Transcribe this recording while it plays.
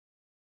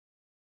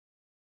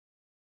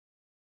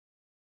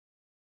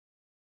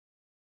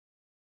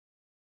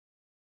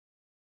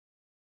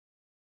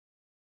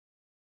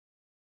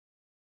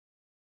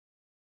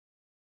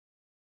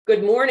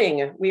Good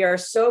morning. We are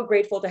so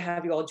grateful to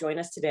have you all join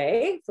us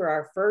today for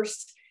our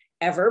first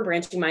ever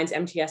Branching Minds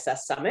MTSS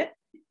Summit,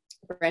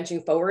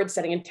 Branching Forward,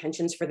 Setting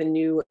Intentions for the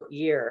New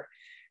Year.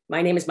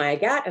 My name is Maya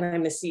Gatt, and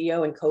I'm the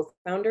CEO and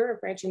co-founder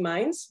of Branching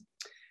Minds.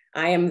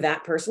 I am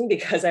that person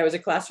because I was a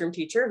classroom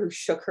teacher who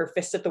shook her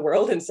fist at the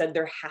world and said,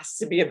 there has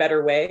to be a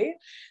better way.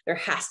 There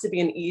has to be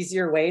an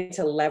easier way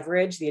to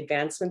leverage the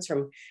advancements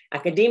from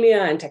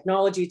academia and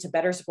technology to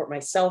better support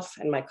myself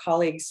and my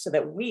colleagues so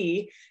that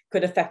we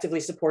could effectively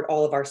support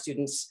all of our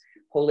students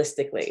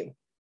holistically.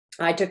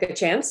 I took a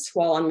chance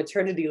while on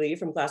maternity leave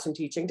from classroom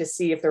teaching to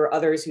see if there were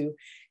others who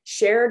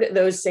shared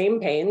those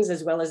same pains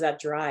as well as that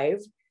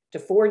drive to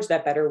forge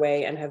that better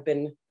way, and have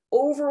been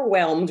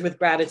overwhelmed with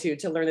gratitude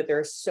to learn that there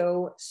are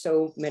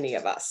so many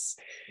of us.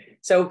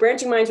 So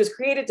Branching Minds was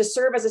created to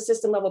serve as a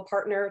system level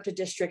partner to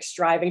districts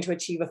striving to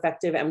achieve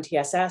effective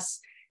MTSS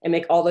and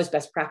make all those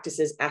best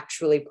practices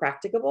actually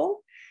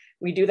practicable.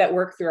 We do that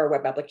work through our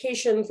web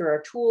application, through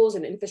our tools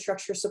and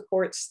infrastructure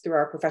supports, through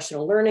our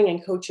professional learning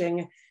and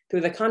coaching,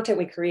 through the content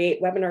we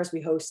create, webinars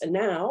we host, and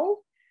now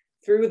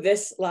through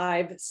this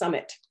live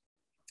summit.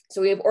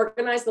 So we have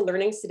organized the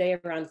learnings today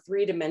around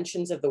 3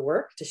 dimensions of the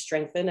work to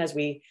strengthen as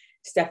we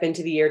step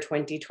into the year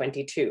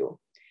 2022.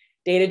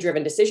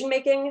 Data-driven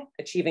decision-making,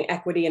 achieving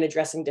equity and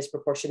addressing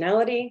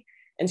disproportionality,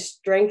 and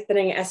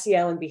strengthening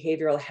SEL and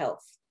behavioral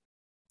health.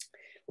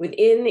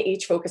 Within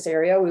each focus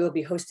area, we will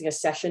be hosting a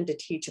session to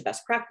teach a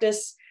best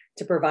practice,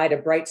 to provide a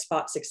bright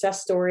spot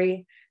success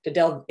story, to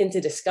delve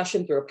into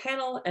discussion through a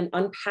panel, and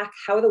unpack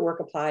how the work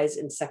applies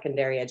in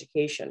secondary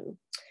education.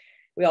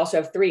 We also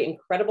have 3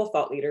 incredible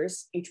thought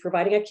leaders, each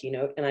providing a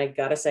keynote, and I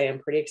gotta say, I'm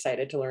pretty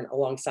excited to learn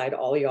alongside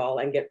all y'all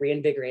and get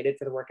reinvigorated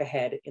for the work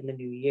ahead in the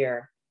new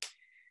year.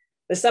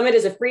 The summit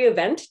is a free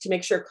event to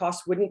make sure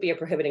cost wouldn't be a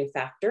prohibiting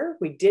factor.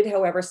 We did,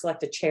 however,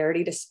 select a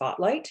charity to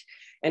spotlight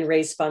and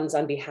raise funds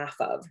on behalf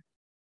of.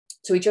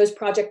 So we chose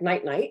Project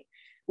Night Night,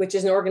 which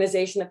is an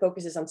organization that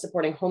focuses on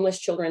supporting homeless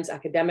children's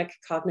academic,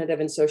 cognitive,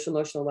 and social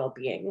emotional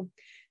well-being.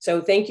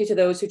 So thank you to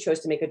those who chose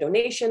to make a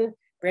donation.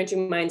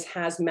 Branching Minds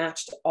has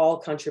matched all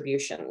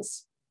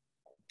contributions.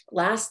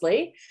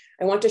 Lastly,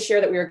 I want to share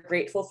that we are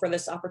grateful for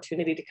this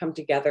opportunity to come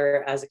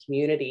together as a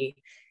community,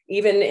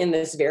 even in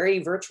this very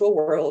virtual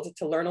world,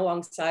 to learn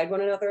alongside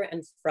one another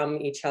and from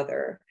each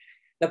other.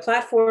 The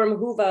platform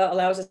Whova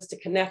allows us to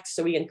connect,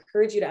 so we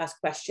encourage you to ask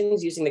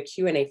questions using the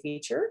Q&A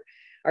feature.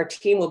 Our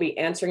team will be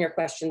answering your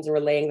questions and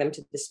relaying them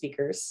to the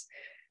speakers.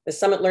 The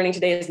summit learning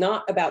today is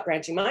not about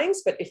Branching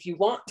Minds, but if you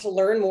want to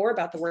learn more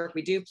about the work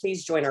we do,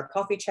 please join our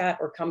coffee chat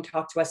or come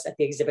talk to us at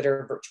the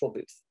exhibitor virtual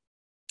booth.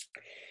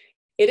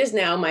 It is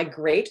now my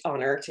great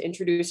honor to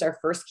introduce our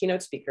first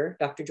keynote speaker,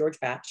 Dr. George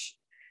Batsche.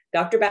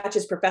 Dr. Batsche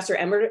is Professor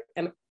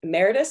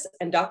Emeritus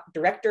and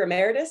Director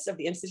Emeritus of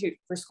the Institute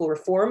for School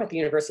Reform at the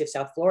University of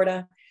South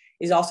Florida.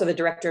 He's also the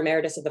Director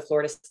Emeritus of the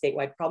Florida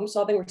Statewide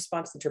Problem-Solving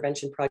Response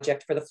Intervention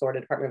Project for the Florida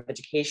Department of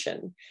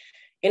Education.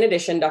 In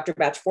addition, Dr.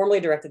 Batsche formerly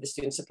directed the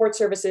Student Support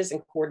Services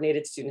and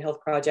coordinated student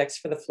health projects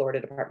for the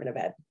Florida Department of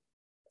Ed.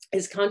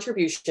 His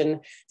contribution to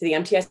the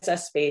MTSS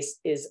space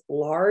is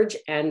large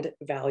and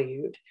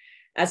valued.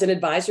 As an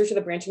advisor to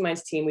the Branching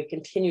Minds team, we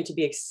continue to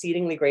be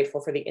exceedingly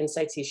grateful for the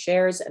insights he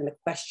shares and the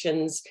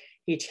questions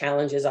he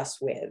challenges us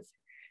with.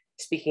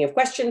 Speaking of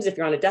questions, if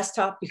you're on a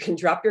desktop, you can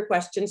drop your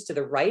questions to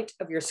the right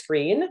of your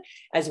screen,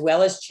 as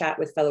well as chat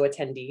with fellow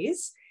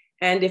attendees.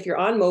 And if you're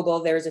on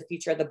mobile, there's a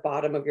feature at the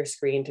bottom of your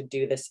screen to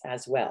do this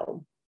as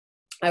well.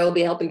 I will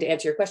be helping to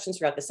answer your questions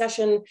throughout the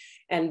session,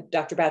 and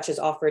Dr. Batsche has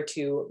offered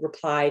to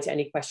reply to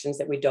any questions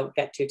that we don't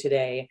get to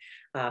today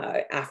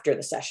after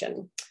the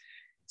session.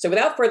 So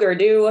without further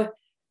ado,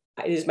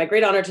 it is my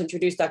great honor to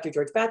introduce Dr.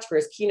 George Batsche for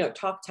his keynote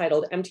talk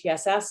titled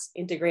MTSS,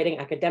 Integrating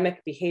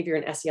Academic, Behavior,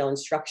 and SEL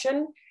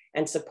Instruction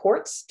and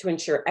Supports to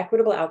Ensure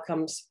Equitable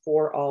Outcomes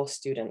for All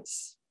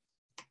Students.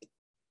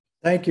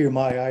 Thank you,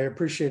 Maya. I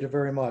appreciate it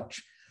very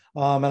much.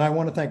 And I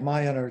want to thank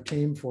Maya and our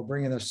team for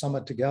bringing this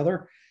summit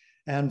together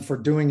and for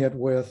doing it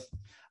with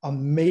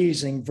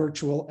amazing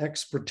virtual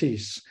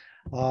expertise.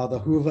 The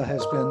Whova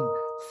has been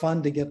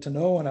fun to get to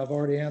know, and I've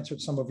already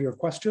answered some of your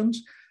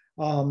questions.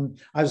 I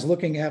was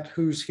looking at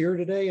who's here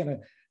today, and a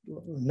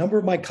number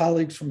of my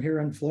colleagues from here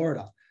in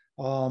Florida.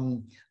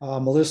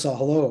 Melissa,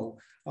 hello.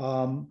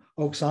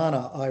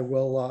 Oksana, I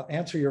will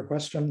answer your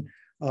question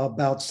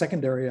about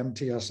secondary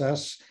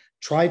MTSS.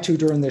 Try to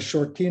during this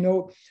short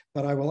keynote,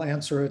 but I will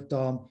answer it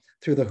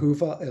through the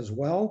Whova as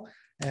well.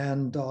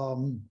 And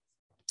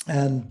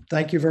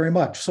thank you very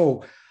much.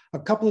 So a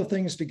couple of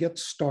things to get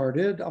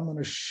started. I'm going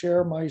to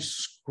share my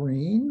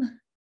screen.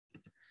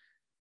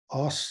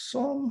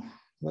 Awesome.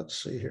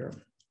 Let's see here.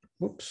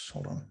 Whoops,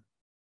 hold on.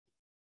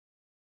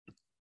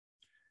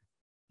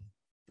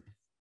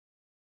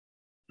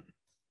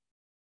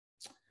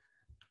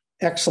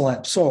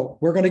 Excellent. So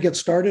we're going to get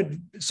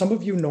started. Some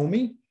of you know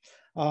me.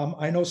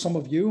 I know some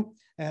of you,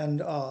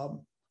 and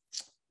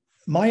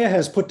Maya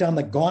has put down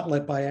the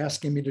gauntlet by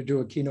asking me to do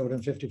a keynote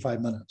in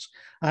 55 minutes.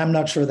 I'm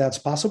not sure that's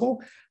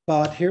possible,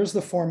 but here's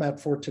the format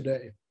for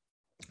today.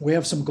 We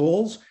have some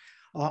goals.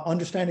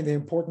 understanding the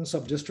importance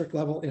of district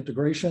level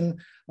integration.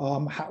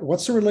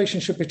 What's the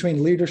relationship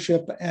between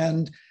leadership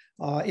and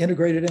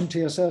integrated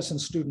MTSS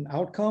and student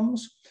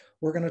outcomes?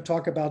 We're going to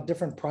talk about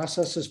different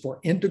processes for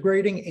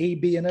integrating A,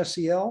 B, and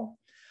SEL.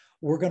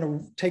 We're going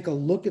to take a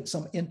look at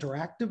some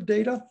interactive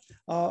data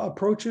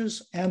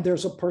approaches, and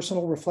there's a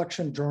personal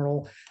reflection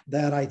journal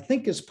that I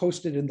think is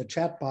posted in the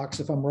chat box.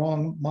 If I'm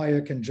wrong,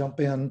 Maya can jump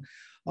in.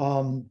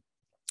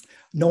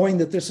 Knowing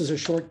that this is a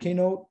short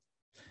keynote,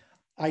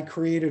 I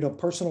created a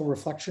personal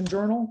reflection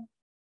journal.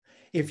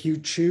 If you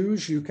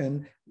choose, you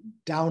can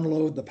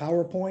download the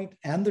PowerPoint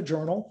and the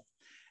journal,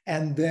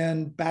 and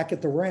then back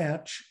at the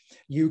ranch,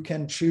 you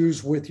can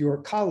choose with your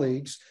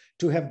colleagues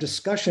to have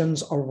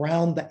discussions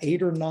around the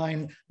 8 or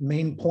 9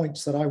 main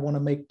points that I want to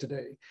make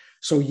today.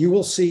 So you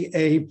will see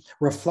a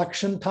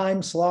reflection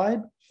time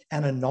slide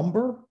and a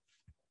number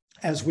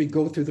as we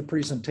go through the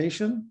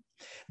presentation.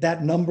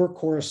 That number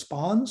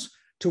corresponds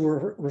to a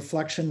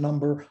reflection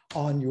number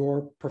on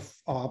your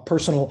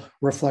personal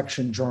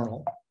reflection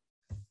journal.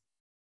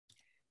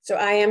 So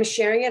I am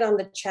sharing it on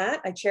the chat.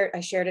 I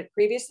shared it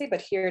previously,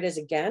 but here it is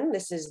again.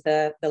 This is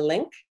the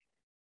link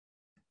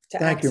to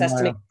make a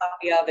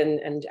copy of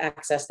and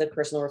access the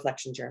personal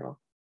reflection journal.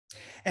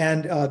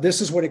 And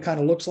this is what it kind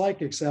of looks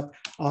like, except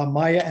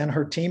Maya and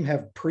her team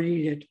have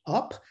prettied it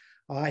up.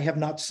 I have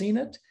not seen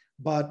it,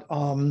 but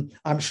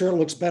I'm sure it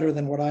looks better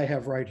than what I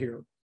have right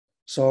here.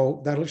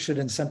 So that should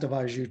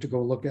incentivize you to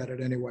go look at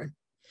it anyway.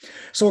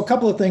 So a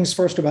couple of things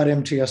first about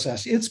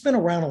MTSS. It's been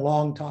around a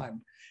long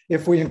time,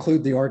 if we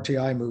include the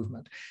RTI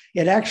movement.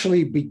 It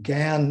actually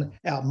began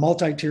a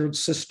multi-tiered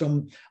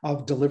system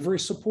of delivery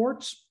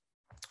supports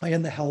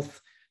in the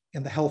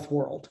health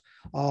world.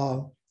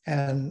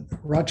 And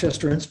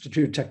Rochester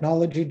Institute of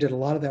Technology did a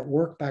lot of that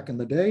work back in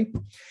the day.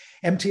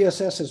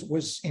 MTSS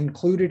was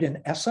included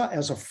in ESSA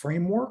as a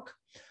framework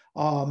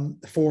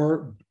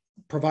for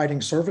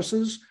providing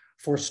services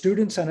for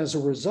students. And as a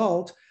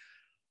result,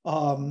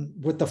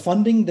 with the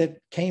funding that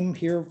came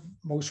here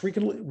most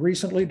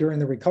recently during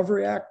the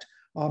Recovery Act,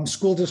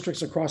 school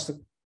districts across the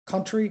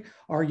country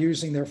are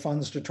using their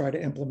funds to try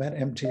to implement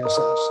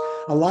MTSS.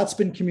 A lot's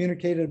been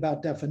communicated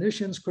about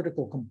definitions,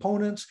 critical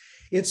components.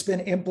 It's been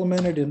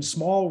implemented in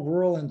small,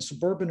 rural, and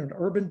suburban and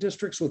urban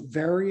districts with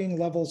varying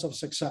levels of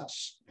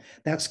success.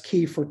 That's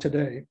key for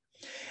today.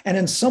 And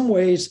in some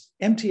ways,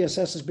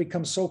 MTSS has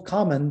become so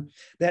common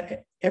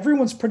that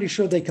everyone's pretty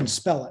sure they can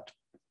spell it.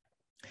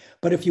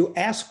 But if you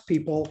ask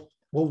people,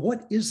 well,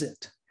 what is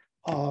it?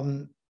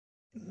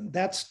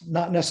 That's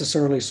not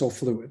necessarily so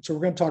fluid. So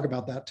we're going to talk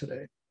about that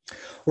today.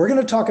 We're going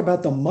to talk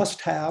about the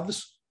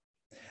must-haves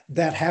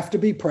that have to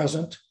be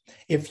present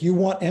if you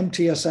want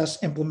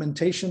MTSS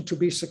implementation to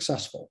be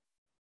successful.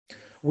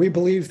 We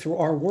believe through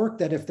our work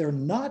that if they're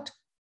not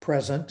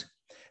present,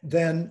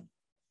 then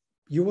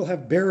you will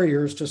have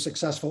barriers to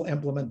successful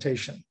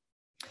implementation.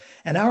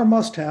 And our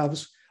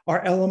must-haves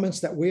are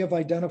elements that we have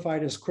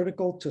identified as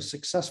critical to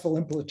successful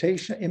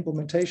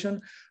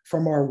implementation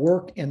from our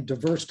work in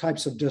diverse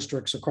types of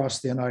districts across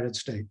the United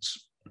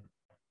States.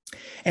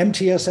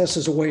 MTSS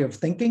is a way of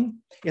thinking,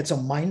 it's a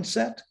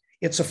mindset,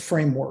 it's a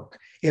framework.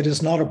 It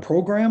is not a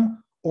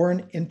program or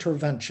an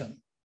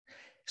intervention.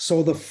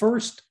 So the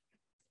first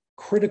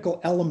critical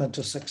element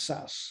to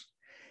success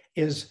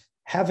is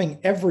having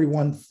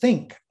everyone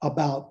think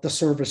about the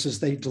services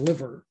they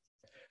deliver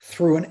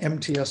through an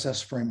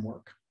MTSS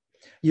framework.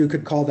 You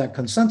could call that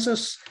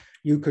consensus.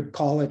 You could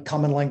call it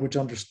common language,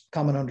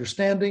 common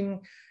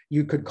understanding.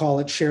 You could call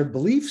it shared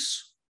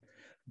beliefs,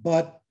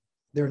 but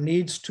there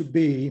needs to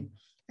be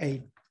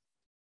a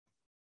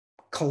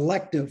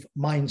collective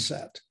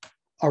mindset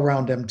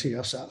around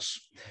MTSS.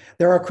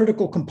 There are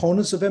critical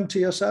components of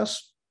MTSS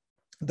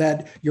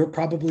that you're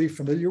probably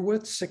familiar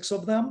with, 6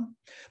 of them.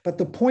 But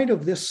the point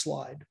of this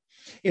slide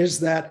is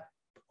that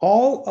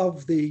all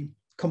of the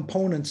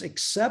components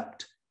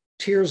except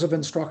tiers of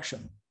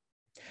instruction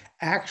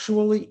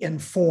actually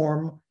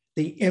inform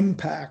the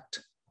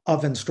impact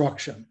of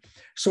instruction.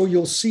 So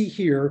you'll see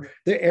here,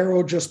 the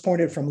arrow just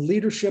pointed from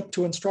leadership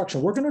to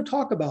instruction. We're going to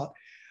talk about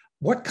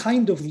what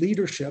kind of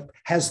leadership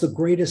has the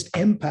greatest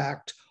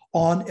impact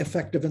on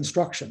effective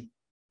instruction.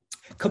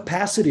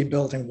 Capacity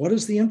building, what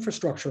does the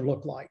infrastructure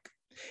look like?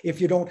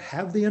 If you don't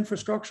have the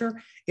infrastructure,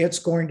 it's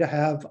going to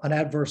have an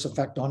adverse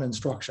effect on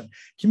instruction.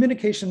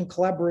 Communication and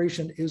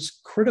collaboration is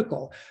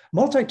critical.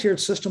 Multi-tiered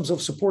systems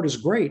of support is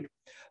great,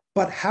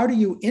 but how do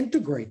you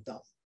integrate them?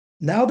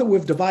 Now that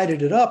we've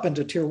divided it up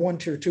into tier 1,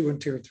 tier 2,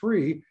 and tier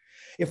 3,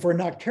 if we're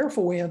not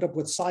careful, we end up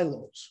with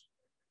silos.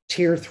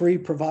 Tier 3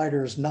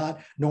 providers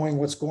not knowing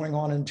what's going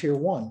on in tier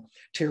 1,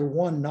 tier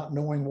 1 not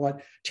knowing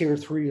what tier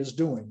 3 is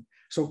doing.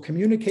 So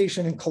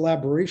communication and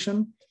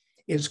collaboration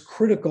is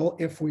critical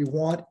if we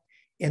want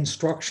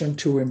instruction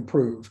to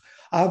improve.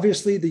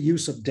 Obviously, the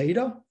use of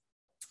data,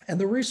 and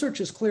the research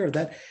is clear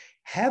that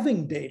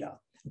having data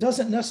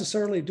doesn't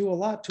necessarily do a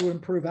lot to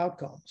improve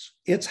outcomes.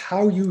 It's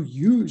how you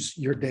use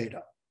your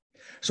data.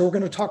 So we're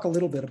going to talk a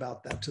little bit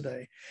about that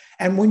today.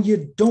 And when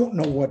you don't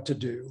know what to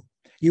do,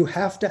 you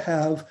have to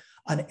have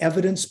an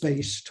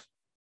evidence-based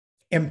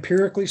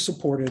empirically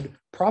supported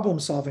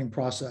problem-solving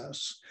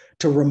process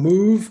to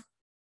remove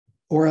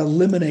or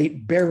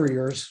eliminate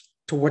barriers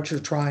to what you're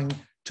trying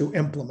to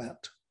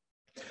implement.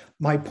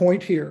 My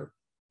point here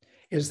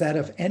is that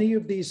if any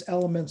of these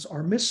elements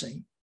are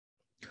missing,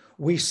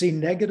 we see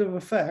negative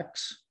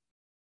effects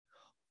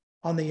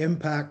on the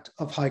impact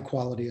of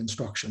high-quality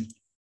instruction.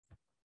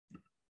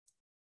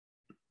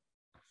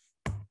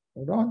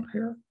 Hold on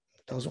here,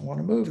 doesn't want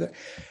to move there.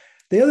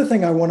 The other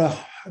thing I want to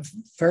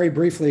very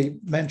briefly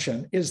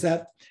mention is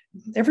that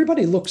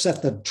everybody looks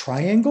at the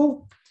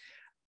triangle.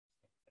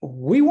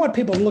 We want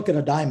people to look at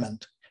a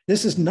diamond.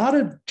 This is not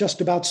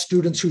just about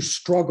students who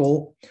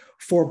struggle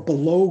for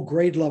below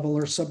grade level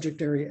or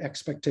subject area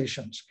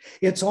expectations.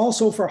 It's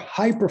also for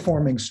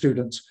high-performing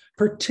students,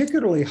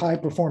 particularly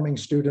high-performing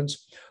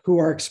students who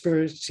are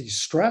experiencing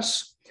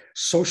stress,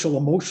 social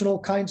emotional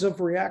kinds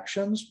of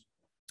reactions,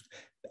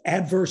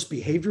 adverse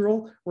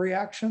behavioral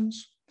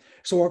reactions.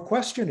 So our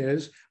question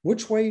is,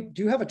 which way,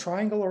 do you have a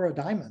triangle or a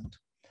diamond?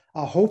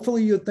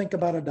 Hopefully you think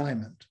about a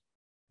diamond.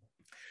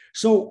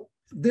 So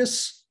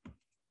this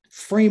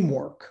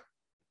framework,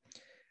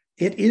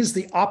 it is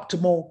the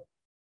optimal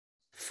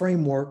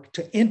framework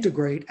to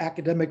integrate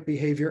academic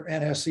behavior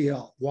and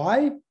SEL.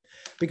 Why?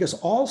 Because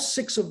all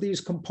 6 of these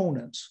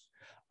components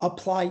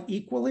apply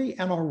equally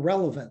and are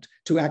relevant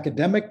to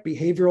academic,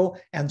 behavioral,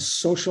 and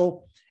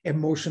social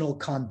emotional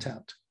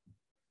content.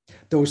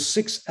 Those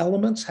 6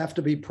 elements have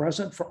to be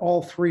present for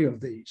all 3 of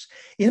these.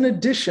 In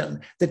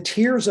addition, the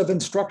tiers of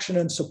instruction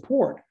and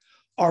support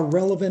are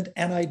relevant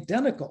and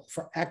identical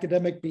for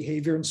academic,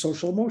 behavior, and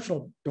social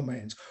emotional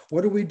domains.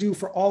 What do we do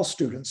for all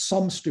students,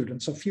 some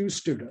students, a few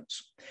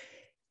students?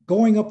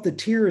 Going up the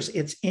tiers,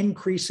 it's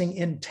increasing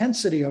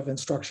intensity of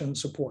instruction and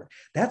support.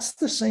 That's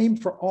the same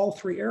for all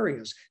 3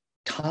 areas.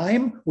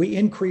 Time, we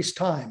increase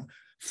time.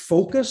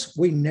 Focus,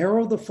 we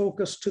narrow the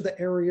focus to the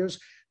areas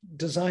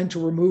designed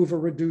to remove or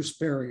reduce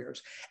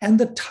barriers. And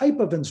the type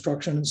of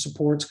instruction and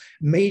supports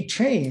may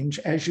change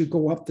as you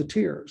go up the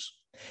tiers.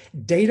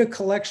 Data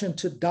collection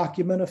to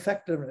document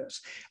effectiveness.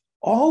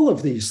 All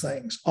of these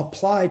things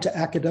apply to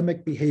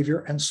academic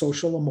behavior and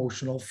social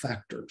emotional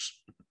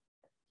factors.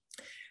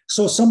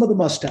 So some of the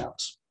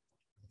must-haves: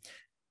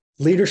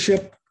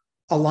 leadership,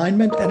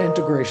 alignment, and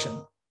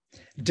integration.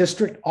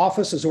 District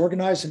office is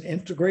organized and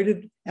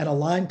integrated and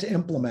aligned to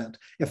implement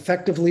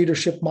effective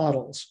leadership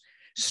models,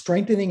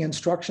 strengthening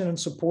instruction and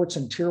supports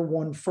in Tier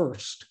 1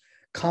 first,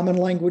 common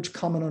language,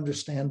 common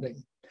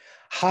understanding,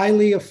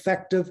 highly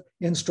effective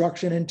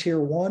instruction in Tier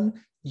 1,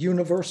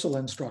 universal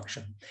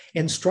instruction,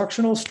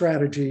 instructional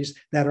strategies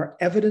that are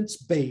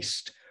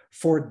evidence-based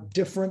for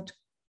different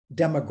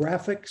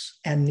demographics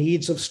and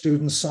needs of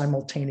students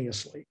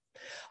simultaneously,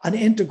 an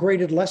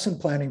integrated lesson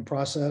planning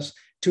process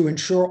to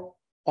ensure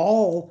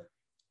all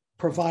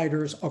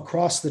providers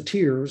across the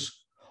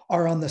tiers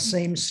are on the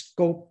same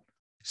scope,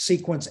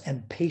 sequence,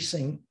 and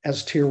pacing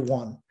as Tier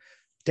 1,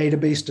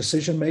 database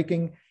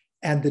decision-making,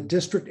 and the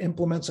district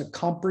implements a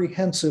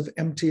comprehensive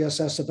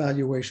MTSS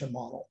evaluation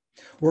model.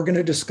 We're going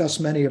to discuss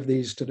many of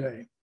these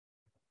today.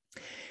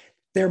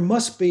 There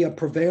must be a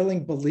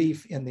prevailing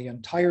belief in the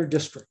entire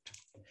district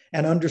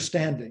and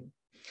understanding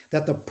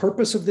that the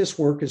purpose of this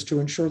work is to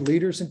ensure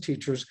leaders and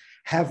teachers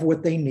have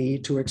what they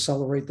need to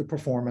accelerate the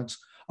performance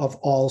of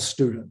all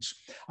students.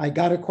 I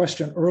got a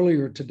question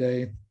earlier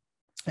today,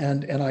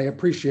 and I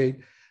appreciate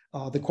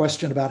the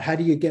question about how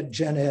do you get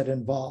Gen Ed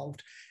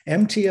involved.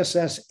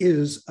 MTSS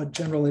is a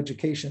general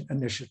education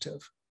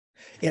initiative.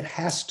 It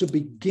has to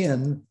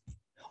begin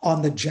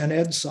on the Gen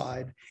Ed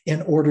side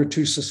in order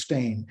to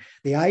sustain.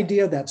 The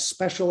idea that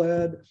special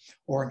ed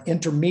or an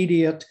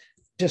intermediate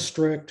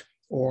district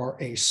or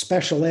a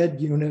special ed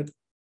unit,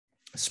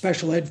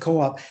 special ed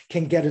co-op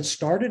can get it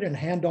started and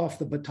hand off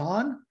the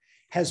baton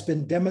has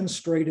been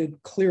demonstrated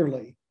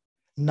clearly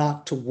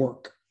not to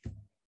work.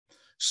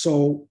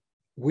 So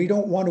we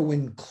don't want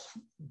to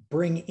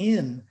bring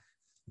in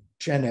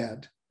Gen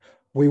Ed.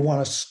 We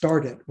want to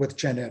start it with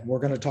Gen Ed. We're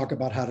going to talk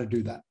about how to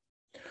do that.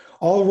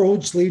 All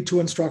roads lead to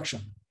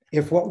instruction.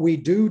 If what we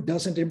do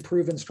doesn't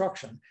improve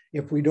instruction,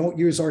 if we don't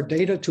use our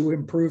data to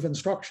improve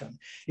instruction,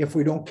 if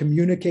we don't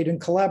communicate and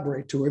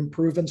collaborate to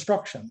improve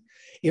instruction,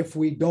 if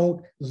we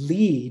don't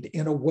lead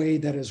in a way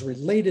that is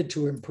related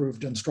to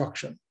improved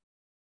instruction,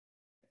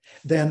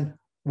 then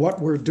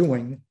what we're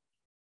doing,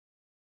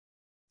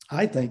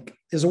 I think,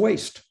 is a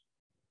waste.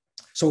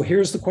 So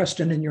here's the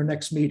question in your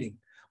next meeting,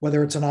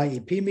 whether it's an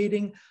IEP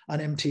meeting,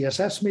 an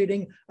MTSS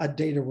meeting, a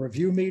data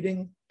review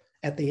meeting.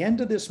 At the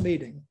end of this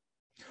meeting,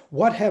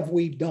 what have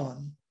we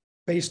done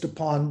based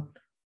upon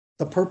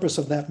the purpose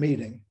of that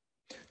meeting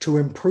to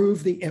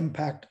improve the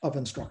impact of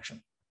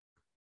instruction?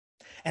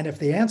 And if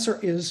the answer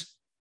is,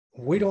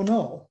 we don't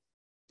know,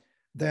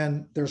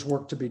 then there's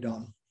work to be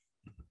done.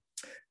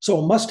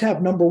 So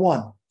must-have number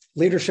 1,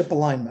 leadership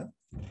alignment.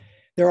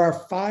 There are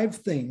 5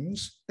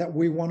 things that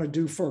we want to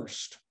do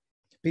first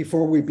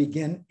before we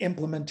begin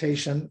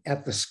implementation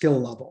at the skill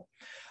level.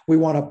 We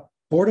want a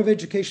Board of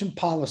Education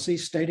policy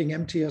stating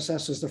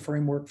MTSS is the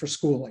framework for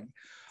schooling.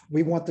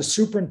 We want the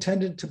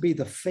superintendent to be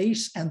the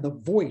face and the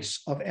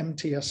voice of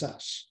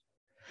MTSS.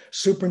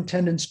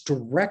 Superintendent's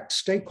direct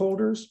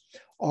stakeholders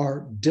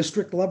are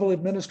district level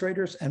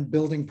administrators and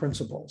building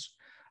principals.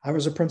 I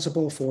was a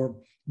principal for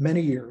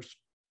many years,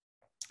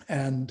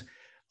 and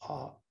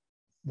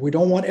we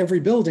don't want every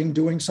building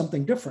doing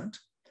something different,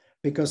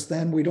 because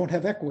then we don't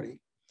have equity.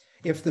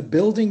 If the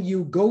building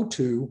you go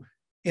to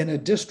in a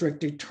district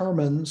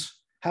determines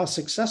how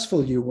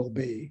successful you will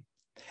be,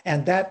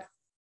 and that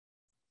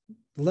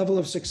level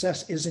of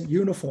success isn't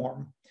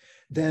uniform,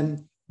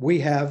 then we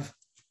have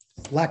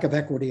lack of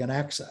equity and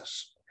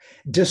access.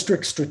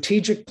 District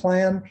strategic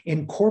plan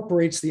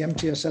incorporates the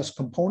MTSS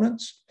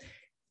components.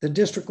 The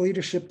district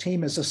leadership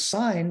team is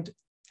assigned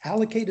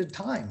allocated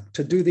time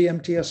to do the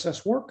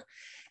MTSS work,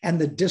 and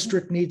the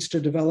district needs to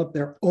develop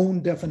their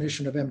own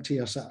definition of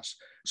MTSS.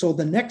 So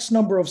the next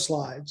number of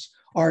slides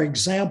are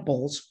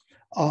examples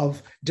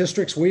of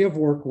districts we have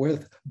worked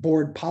with,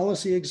 board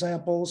policy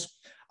examples,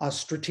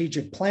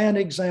 strategic plan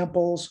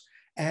examples,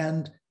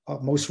 and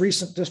most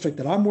recent district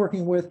that I'm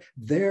working with,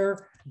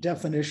 their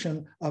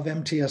definition of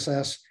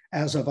MTSS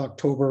as of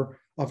October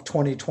of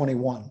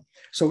 2021.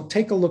 So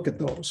take a look at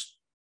those.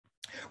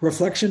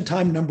 Reflection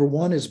time number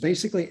one is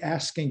basically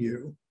asking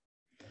you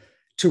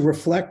to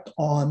reflect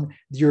on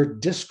your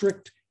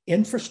district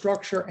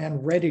infrastructure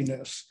and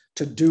readiness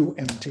to do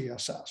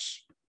MTSS.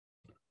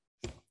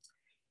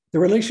 The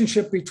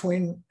relationship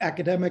between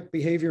academic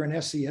behavior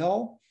and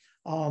SEL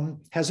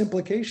has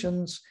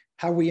implications.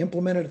 How we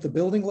implement it at the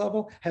building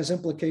level has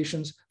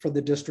implications for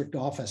the district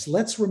office.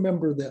 Let's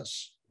remember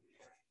this.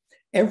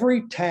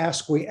 Every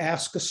task we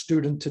ask a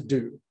student to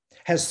do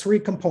has three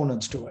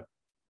components to it.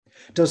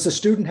 Does the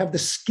student have the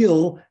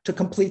skill to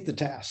complete the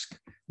task?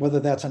 Whether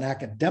that's an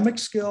academic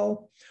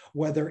skill,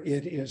 whether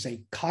it is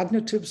a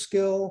cognitive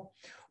skill,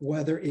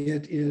 whether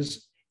it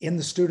is in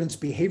the student's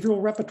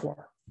behavioral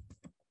repertoire.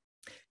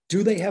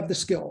 Do they have the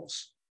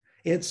skills?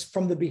 It's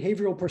from the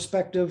behavioral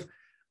perspective,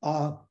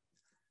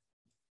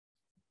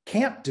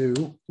 can't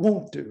do,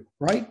 won't do,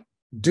 right?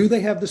 Do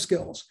they have the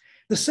skills?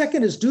 The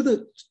second is,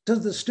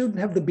 does the student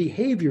have the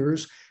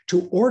behaviors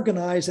to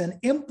organize and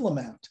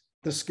implement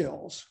the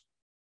skills?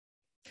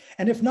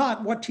 And if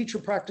not, what teacher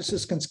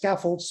practices can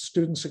scaffold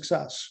student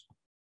success?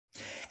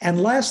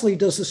 And lastly,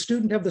 does the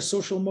student have the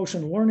social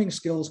emotional learning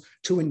skills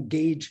to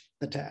engage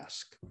the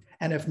task?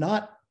 And if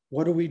not,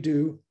 what do we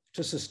do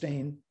to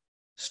sustain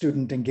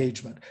student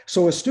engagement?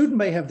 So a student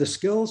may have the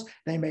skills,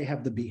 they may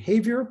have the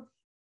behavior,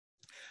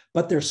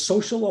 but their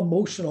social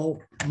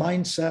emotional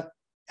mindset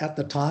at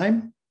the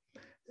time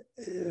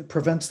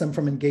prevents them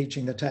from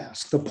engaging the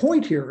task. The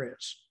point here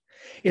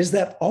is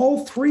that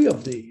all three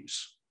of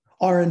these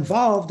are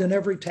involved in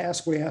every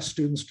task we ask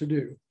students to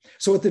do.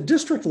 So at the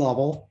district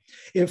level,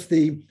 if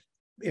the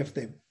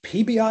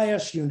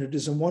PBIS unit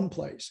is in one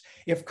place,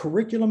 if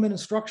curriculum and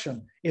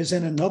instruction is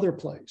in another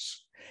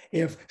place,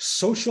 if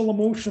social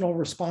emotional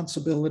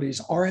responsibilities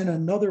are in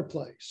another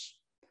place,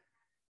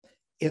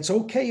 it's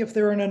okay if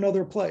they're in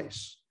another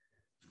place,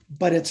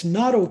 but it's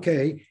not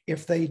okay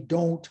if they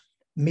don't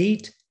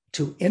meet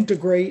to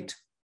integrate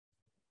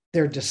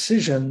their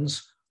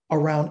decisions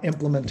around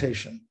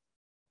implementation.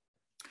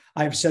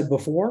 I've said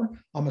before,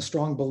 I'm a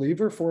strong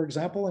believer, for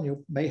example, and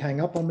you may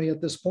hang up on me at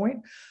this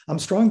point, I'm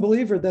a strong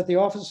believer that the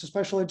Office of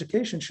Special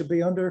Education should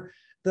be under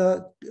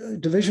the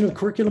Division of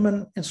Curriculum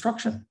and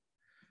Instruction.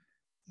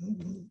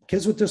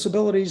 Kids with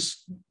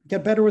disabilities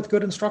get better with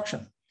good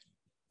instruction.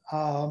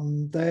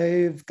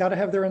 They've got to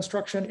have their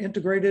instruction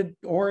integrated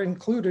or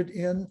included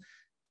in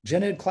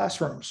gen ed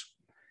classrooms.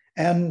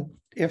 And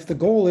if the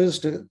goal is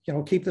to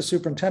keep the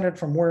superintendent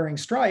from wearing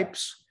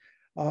stripes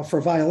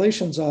for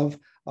violations of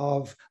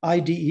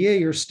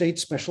IDEA or state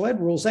special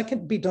ed rules, that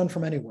can be done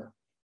from anywhere.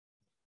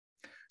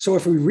 So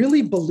if we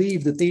really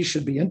believe that these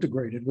should be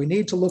integrated, we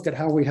need to look at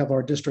how we have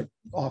our district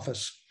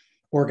office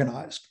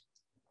organized.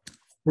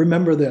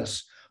 Remember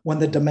this, when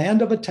the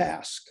demand of a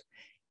task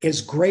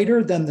is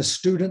greater than the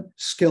student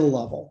skill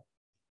level,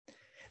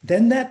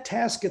 then that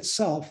task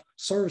itself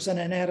serves as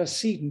an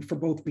antecedent for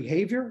both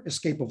behavior,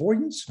 escape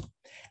avoidance,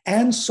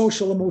 and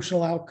social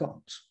emotional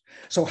outcomes.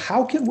 So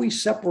how can we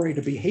separate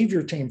a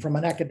behavior team from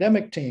an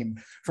academic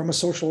team, from a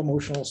social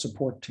emotional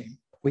support team?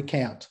 We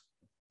can't,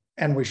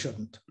 and we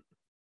shouldn't.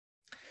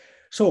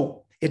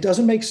 So it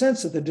doesn't make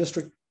sense that the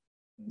district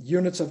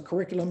units of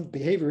curriculum,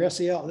 behavior,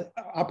 SEL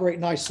operate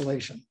in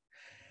isolation.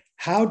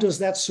 How does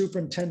that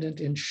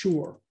superintendent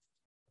ensure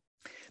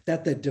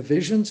that the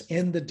divisions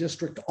in the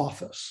district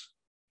office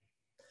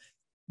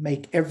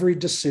make every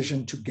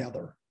decision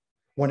together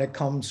when it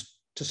comes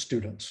to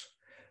students?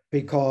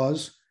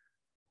 Because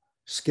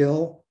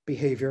skill,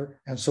 behavior,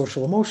 and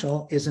social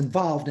emotional is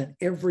involved in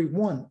every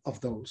one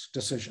of those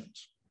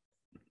decisions.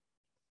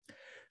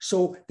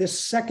 So this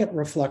second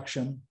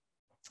reflection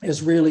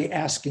is really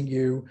asking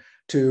you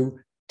to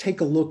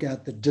take a look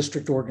at the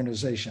district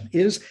organization.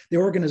 Is the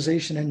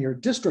organization in your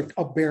district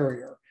a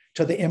barrier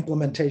to the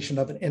implementation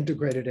of an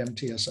integrated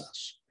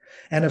MTSS?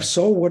 And if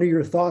so, what are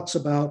your thoughts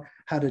about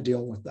how to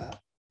deal with that?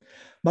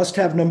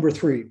 Must-have number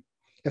 3,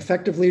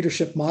 effective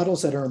leadership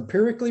models that are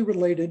empirically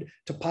related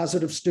to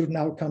positive student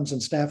outcomes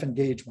and staff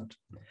engagement.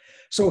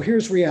 So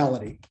here's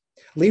reality.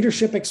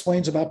 Leadership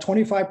explains about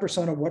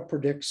 25% of what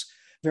predicts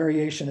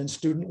variation in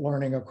student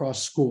learning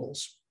across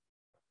schools.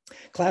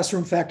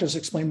 Classroom factors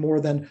explain more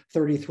than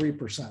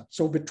 33%.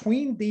 So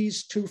between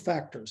these two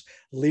factors,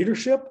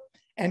 leadership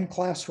and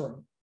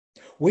classroom,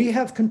 we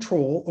have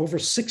control over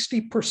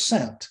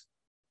 60%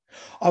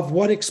 of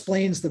what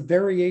explains the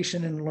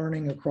variation in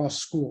learning across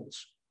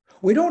schools.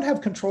 We don't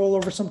have control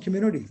over some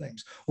community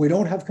things. We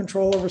don't have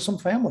control over some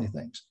family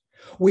things.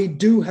 We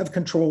do have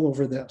control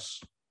over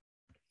this.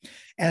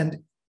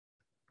 And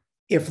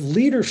if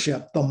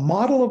leadership, the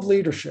model of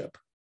leadership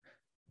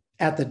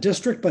at the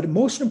district, but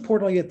most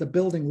importantly at the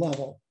building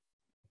level,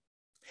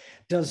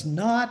 does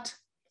not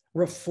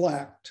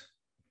reflect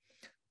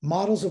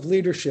models of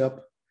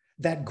leadership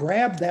that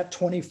grab that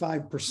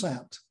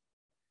 25%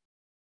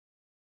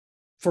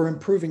 for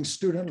improving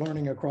student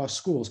learning across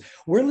schools,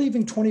 we're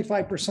leaving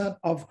 25%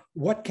 of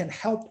what can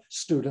help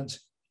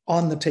students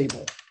on the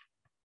table.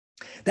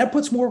 That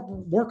puts more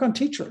work on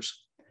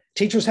teachers.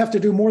 Teachers have to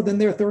do more than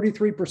their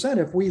 33%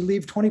 if we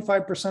leave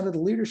 25% of the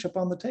leadership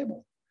on the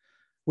table.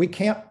 We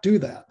can't do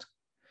that.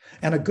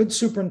 And a good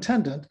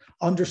superintendent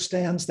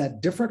understands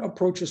that different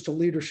approaches to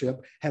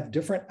leadership have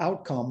different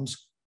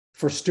outcomes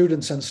for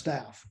students and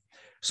staff.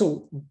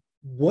 So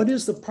what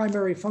is the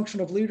primary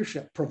function of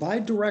leadership?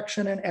 Provide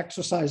direction and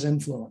exercise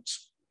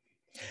influence.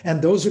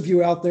 And those of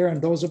you out there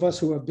and those of us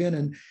who have been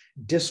in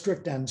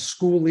district and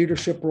school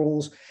leadership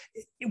roles,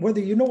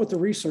 whether you know what the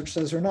research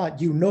says or not,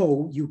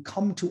 you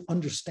come to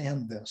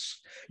understand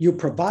this. You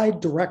provide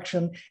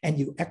direction and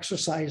you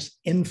exercise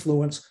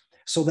influence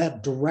so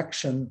that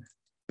direction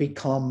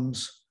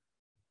becomes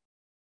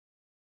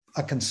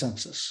a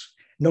consensus.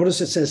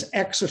 Notice it says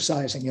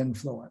exercising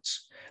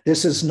influence.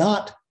 This is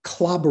not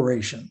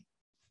collaboration.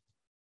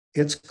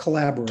 It's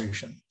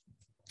collaboration.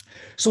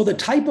 So the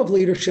type of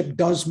leadership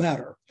does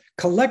matter.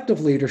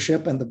 Collective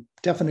leadership, and the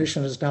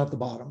definition is down at the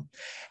bottom,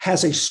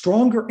 has a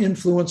stronger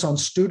influence on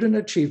student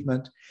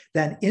achievement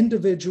than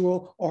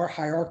individual or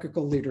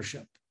hierarchical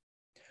leadership.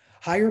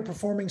 Higher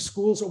performing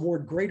schools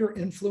award greater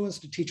influence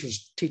to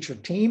teacher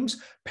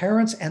teams,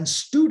 parents, and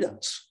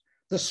students,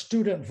 the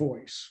student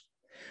voice.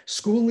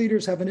 School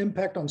leaders have an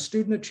impact on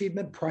student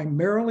achievement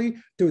primarily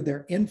through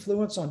their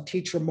influence on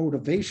teacher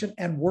motivation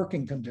and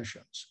working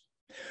conditions.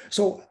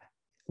 So,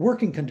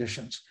 working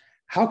conditions.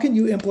 How can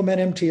you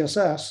implement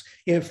MTSS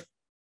if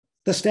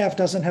the staff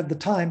doesn't have the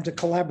time to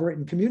collaborate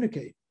and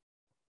communicate?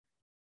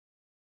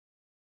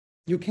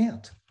 You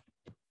can't.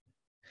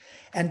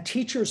 And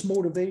teachers'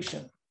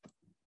 motivation,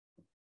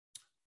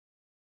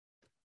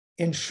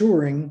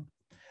 ensuring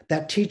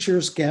that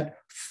teachers get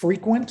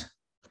frequent,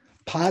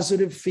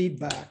 positive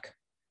feedback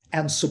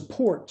and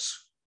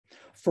supports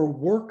for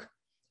work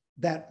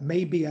that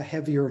may be a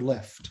heavier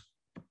lift.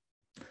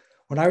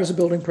 When I was a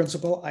building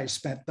principal, I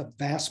spent the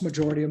vast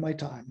majority of my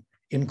time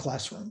in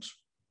classrooms,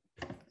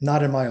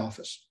 not in my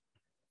office.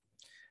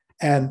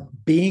 And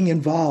being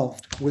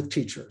involved with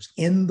teachers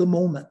in the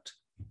moment,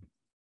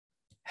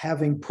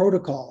 having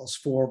protocols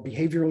for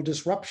behavioral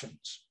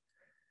disruptions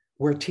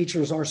where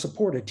teachers are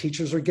supported,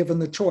 teachers are given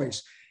the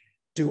choice.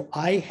 Do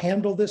I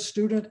handle this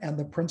student and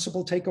the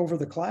principal take over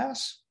the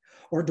class?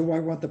 Or do I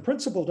want the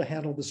principal to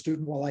handle the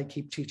student while I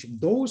keep teaching?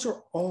 Those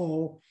are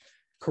all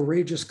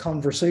courageous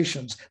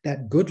conversations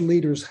that good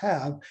leaders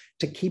have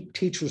to keep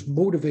teachers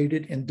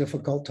motivated in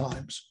difficult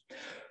times.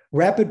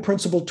 Rapid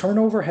principal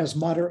turnover has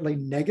moderately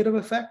negative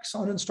effects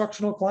on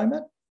instructional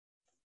climate.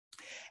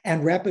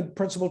 And rapid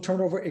principal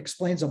turnover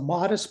explains a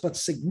modest but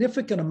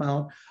significant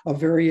amount of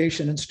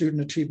variation in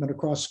student achievement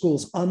across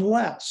schools,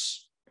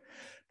 unless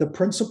the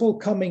principal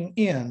coming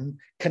in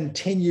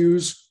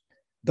continues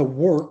the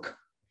work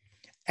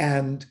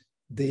and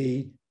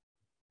the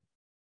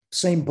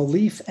same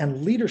belief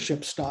and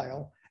leadership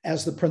style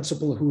as the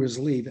principal who is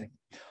leaving.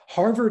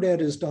 Harvard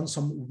Ed has done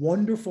some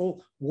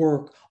wonderful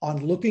work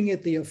on looking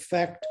at the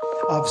effect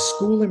of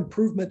school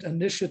improvement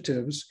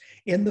initiatives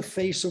in the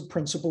face of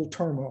principal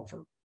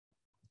turnover.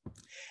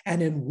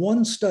 And in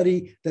one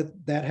study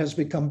that has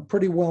become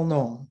pretty well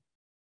known,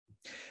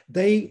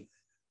 they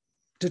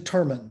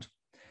determined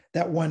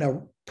that when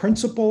a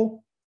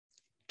principal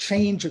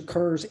change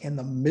occurs in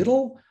the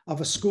middle of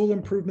a school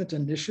improvement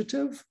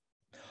initiative,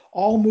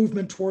 all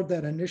movement toward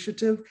that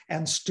initiative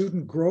and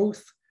student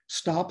growth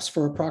stops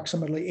for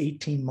approximately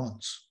 18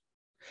 months.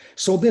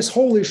 So this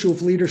whole issue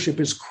of leadership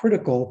is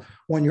critical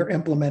when you're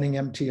implementing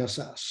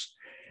MTSS.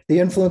 The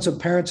influence of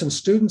parents and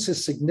students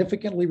is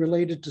significantly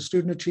related to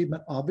student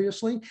achievement,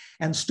 obviously,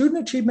 and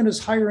student achievement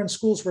is higher in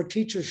schools where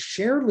teachers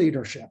share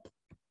leadership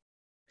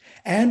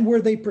and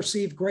where they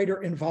perceive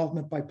greater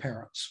involvement by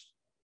parents.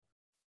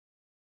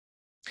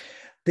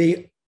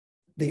 The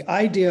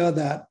idea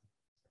that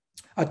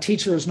a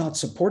teacher is not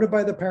supported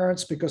by the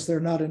parents because they're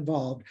not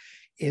involved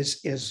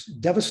is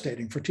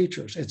devastating for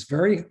teachers. It's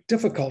very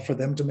difficult for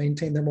them to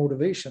maintain their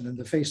motivation in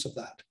the face of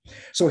that.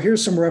 So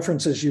here's some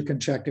references you can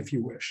check if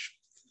you wish.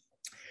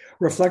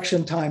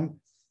 Reflection time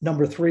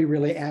Number 3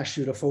 really asks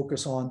you to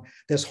focus on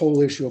this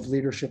whole issue of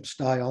leadership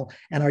style,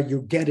 and are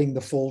you getting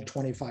the full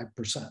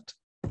 25%?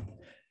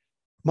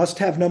 Must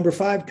have number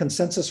 5,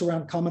 consensus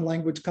around common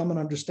language, common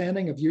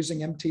understanding of using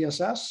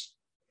MTSS.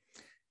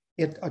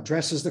 It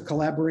addresses the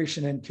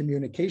collaboration and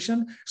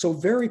communication. So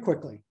very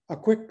quickly, a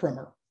quick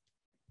primer.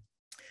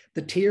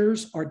 The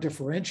tiers are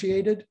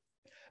differentiated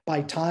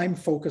by time,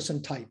 focus,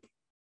 and type.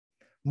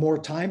 More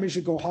time as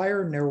you go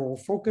higher, narrower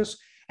focus,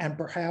 and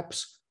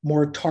perhaps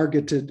more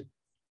targeted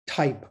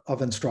type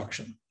of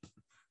instruction.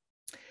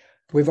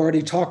 We've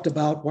already talked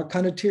about what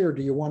kind of tier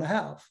do you want to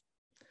have?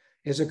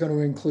 Is it going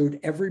to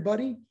include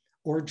everybody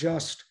or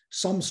just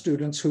some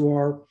students who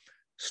are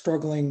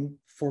struggling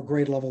for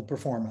grade level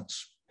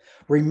performance?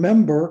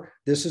 Remember,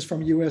 this is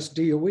from US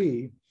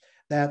DOE,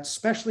 that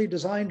specially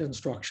designed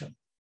instruction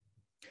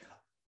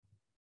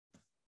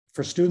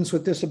for students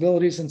with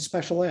disabilities in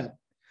special ed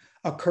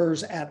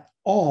occurs at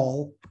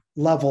all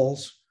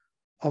levels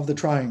of the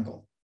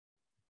triangle,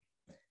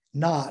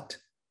 not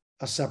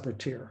a separate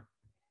tier.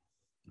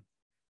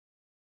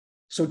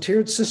 So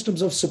tiered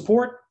systems of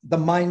support, the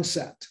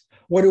mindset.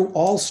 What do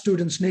all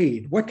students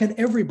need? What can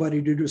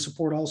everybody do to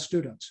support all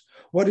students?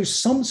 What do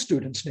some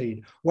students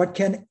need? What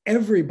can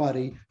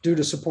everybody do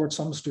to support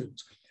some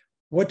students?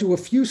 What do a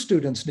few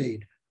students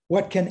need?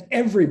 What can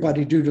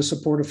everybody do to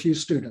support a few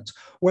students?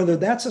 Whether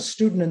that's a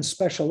student in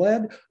special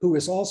ed who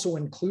is also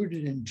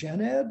included in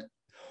gen ed,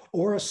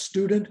 or a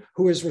student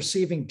who is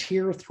receiving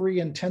tier 3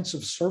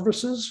 intensive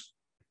services,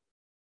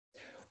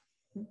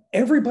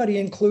 everybody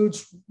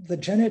includes the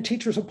gen ed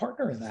teachers a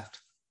partner in that.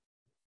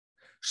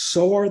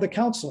 So are the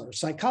counselors,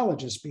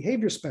 psychologists,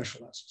 behavior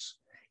specialists,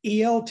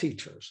 EL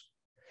teachers.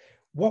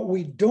 What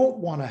we don't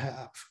want to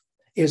have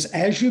is,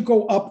 as you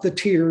go up the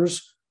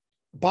tiers,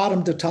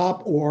 bottom to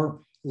top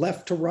or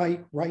left to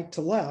right, right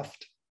to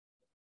left,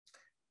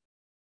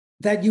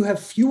 that you have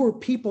fewer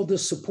people to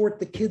support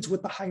the kids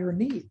with the higher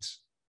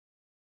needs.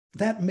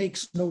 That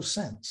makes no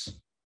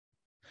sense.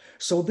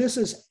 So this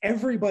is,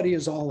 everybody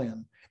is all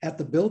in. At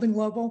the building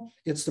level,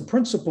 it's the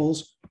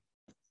principal's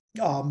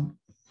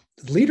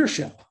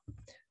leadership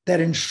that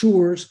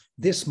ensures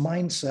this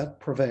mindset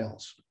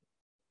prevails.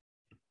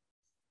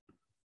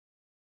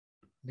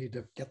 Need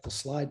to get the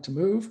slide to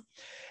move.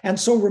 And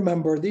so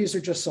remember, these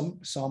are just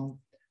some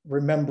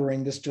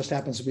remembering. This just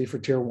happens to be for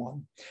tier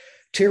 1.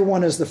 Tier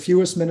 1 is the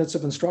fewest minutes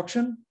of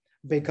instruction,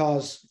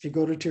 because if you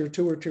go to tier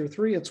 2 or tier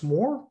 3, it's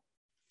more.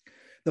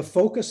 The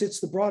focus, it's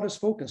the broadest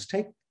focus.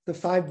 Take the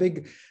 5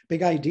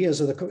 big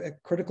ideas of the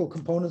critical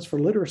components for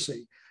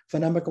literacy: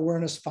 phonemic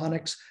awareness,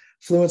 phonics,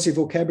 fluency,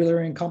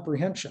 vocabulary, and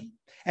comprehension.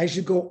 As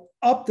you go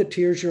up the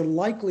tiers, you're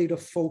likely to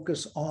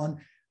focus on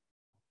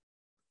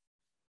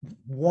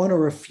one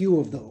or a few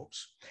of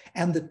those.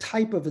 And the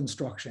type of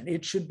instruction,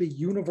 it should be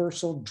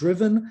universal,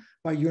 driven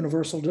by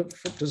universal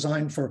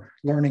design for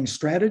learning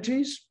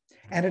strategies,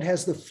 and it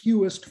has the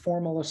fewest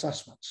formal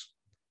assessments.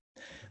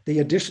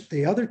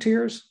 The other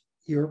tiers,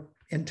 you're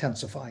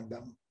intensifying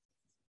them.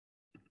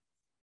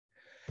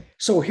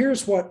 So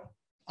here's what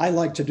I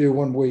like to do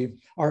when we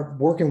are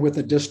working with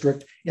the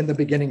district in the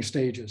beginning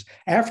stages.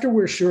 After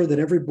we're sure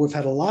that we've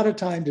had a lot of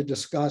time to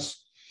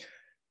discuss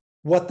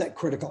what the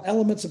critical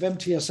elements of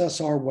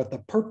MTSS are, what the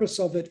purpose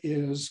of it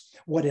is,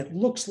 what it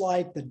looks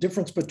like, the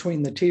difference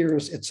between the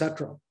tiers,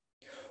 etc.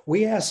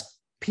 We ask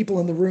people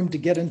in the room to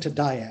get into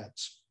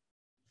dyads,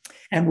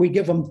 and we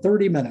give them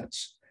 30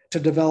 minutes to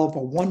develop a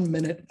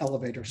 1-minute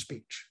elevator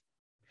speech.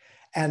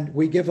 And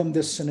we give them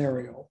this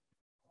scenario.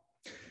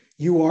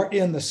 You are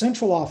in the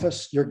central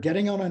office, you're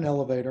getting on an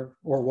elevator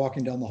or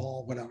walking down the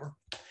hall, whatever,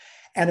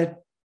 and a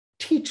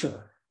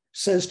teacher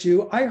says to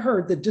you, I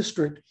heard the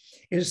district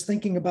is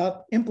thinking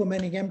about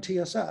implementing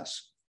MTSS.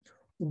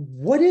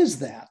 What is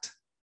that?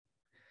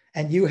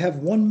 And you have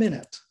 1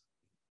 minute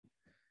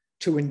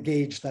to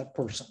engage that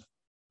person.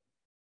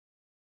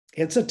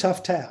 It's a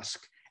tough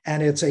task,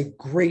 and it's a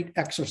great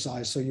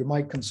exercise, so you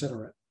might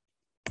consider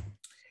it.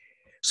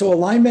 So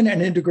alignment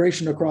and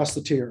integration across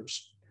the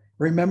tiers.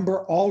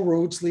 Remember, all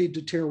roads lead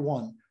to tier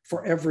 1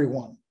 for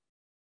everyone,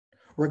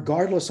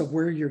 regardless of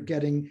where you're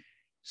getting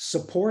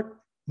support,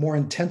 more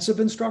intensive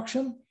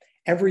instruction,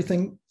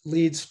 everything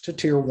leads to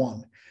tier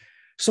 1.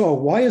 So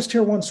why is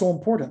tier 1 so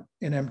important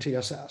in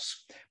MTSS?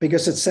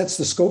 Because it sets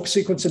the scope,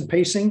 sequence, and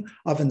pacing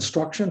of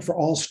instruction for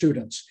all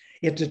students.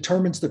 It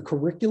determines the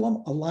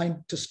curriculum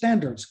aligned to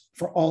standards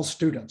for all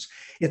students.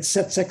 It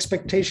sets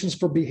expectations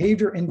for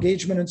behavior,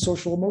 engagement, and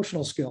social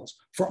emotional skills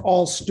for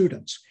all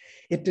students.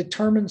 It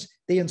determines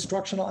the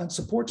instructional and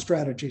support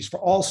strategies for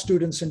all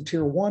students in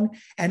tier 1,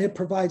 and it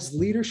provides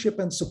leadership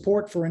and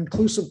support for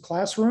inclusive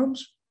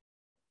classrooms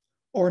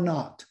or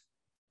not.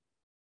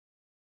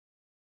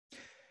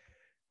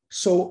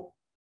 So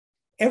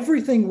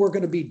everything we're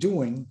going to be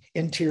doing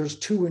in tiers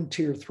 2 and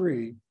tier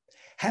 3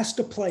 has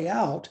to play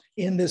out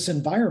in this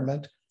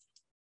environment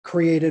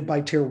created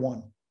by tier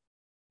 1.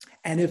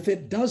 And if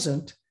it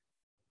doesn't,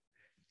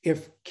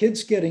 if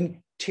kids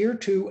getting tier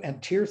 2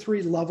 and tier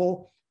 3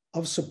 level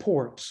of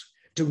supports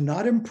do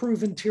not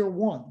improve in tier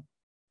 1,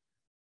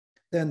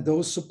 then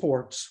those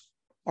supports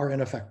are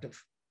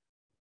ineffective.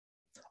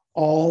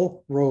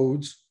 All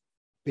roads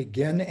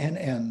begin and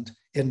end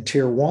in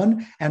Tier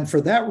 1. And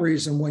for that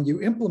reason, when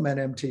you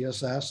implement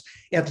MTSS,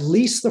 at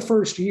least the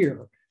first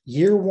year,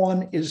 Year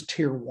 1 is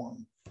Tier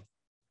 1.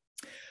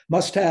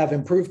 Must have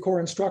improved core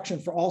instruction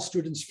for all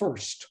students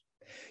first.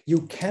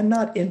 You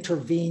cannot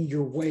intervene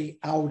your way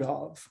out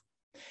of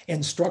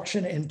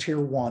instruction in Tier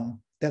 1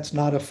 that's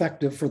not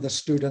effective for the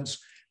students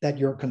that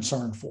you're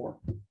concerned for.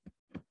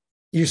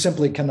 You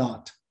simply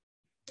cannot.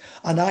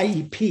 An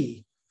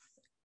IEP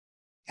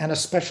and a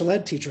special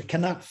ed teacher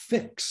cannot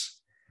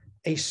fix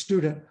a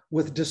student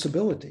with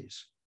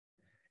disabilities.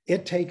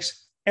 It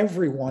takes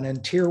everyone,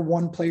 and Tier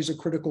 1 plays a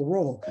critical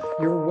role.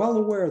 You're well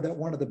aware that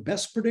one of the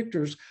best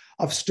predictors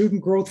of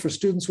student growth for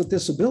students with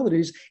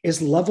disabilities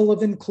is level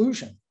of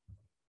inclusion.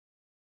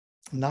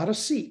 Not a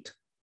seat,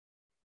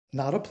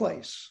 not a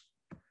place,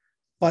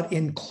 but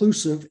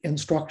inclusive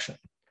instruction.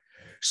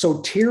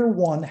 So Tier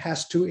 1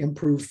 has to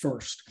improve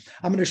first.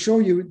 I'm going to show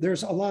you,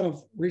 there's a lot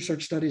of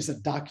research studies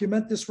that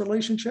document this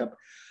relationship,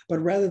 but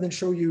rather than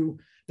show you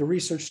the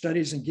research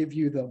studies and give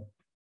you the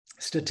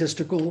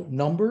statistical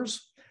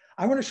numbers,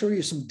 I want to show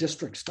you some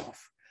district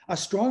stuff. A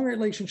strong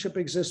relationship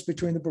exists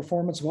between the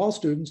performance of all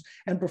students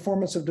and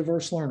performance of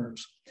diverse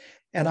learners.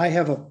 And I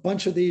have a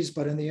bunch of these,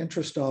 but in the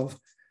interest of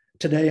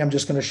today, I'm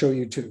just going to show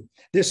you two.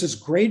 This is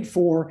grade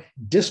 4,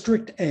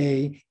 District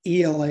A,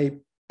 ELA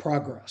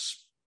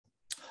progress.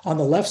 On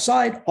the left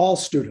side, all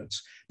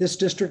students. This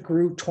district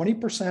grew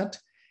 20%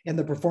 in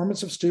the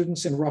performance of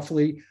students in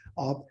roughly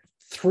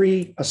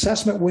 3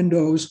 assessment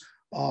windows,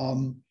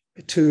 2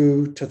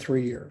 to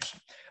 3 years.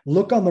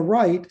 Look on the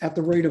right at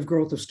the rate of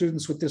growth of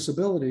students with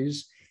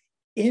disabilities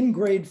in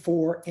grade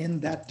 4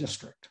 in that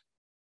district.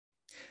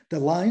 The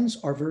lines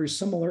are very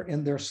similar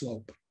in their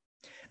slope.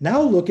 Now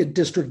look at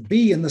District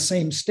B in the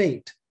same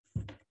state.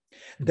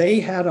 They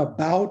had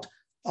about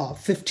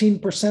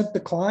 15%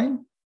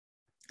 decline,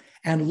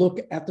 and look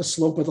at the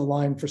slope of the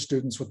line for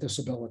students with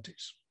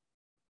disabilities.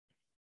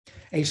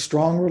 A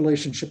strong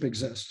relationship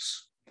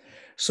exists.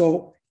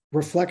 So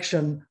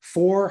reflection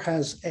 4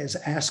 is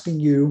asking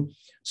you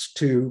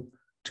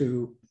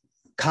to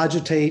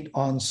cogitate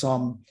on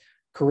some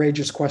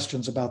courageous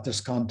questions about this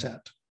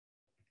content.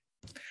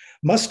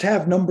 Must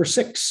have number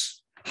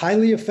 6,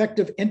 highly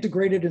effective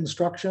integrated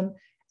instruction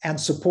and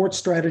support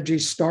strategy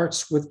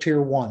starts with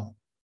Tier 1.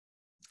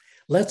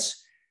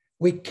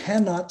 We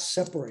cannot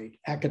separate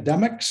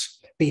academics,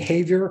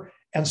 behavior,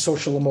 and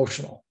social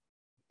emotional.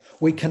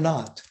 We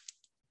cannot.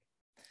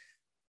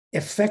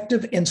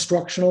 Effective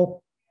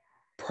instructional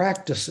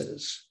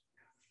practices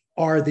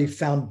are the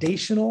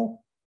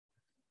foundational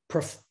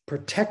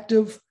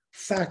protective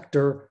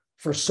factor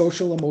for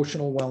social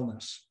emotional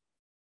wellness.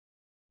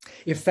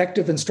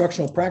 Effective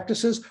instructional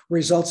practices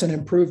results in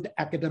improved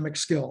academic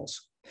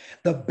skills.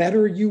 The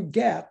better you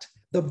get,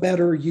 the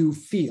better you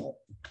feel.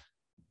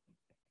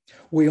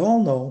 We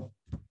all know,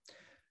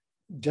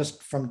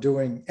 just from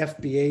doing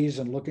FBAs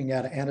and looking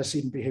at an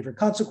antecedent behavior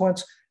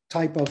consequence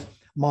type of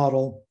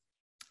model,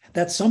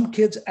 that some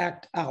kids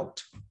act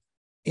out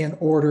in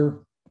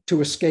order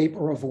to escape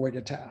or avoid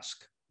a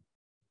task.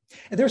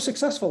 And they're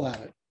successful at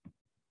it.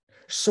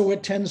 So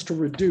it tends to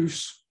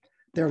reduce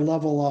their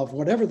level of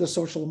whatever the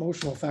social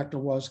emotional factor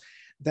was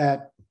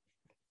that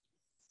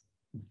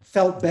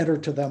felt better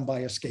to them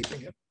by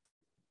escaping it.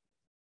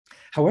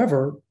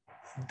 However,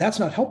 that's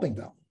not helping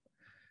them,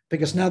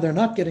 because now they're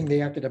not getting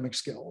the academic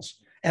skills.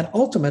 And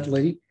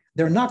ultimately,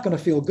 they're not going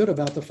to feel good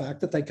about the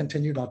fact that they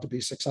continue not to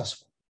be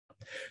successful.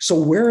 So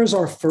where is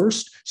our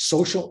first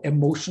social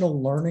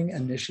emotional learning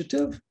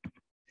initiative?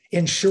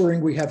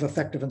 Ensuring we have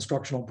effective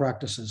instructional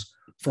practices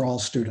for all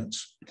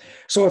students.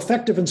 So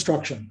effective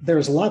instruction,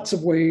 there's lots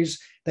of ways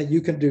that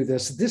you can do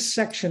this. This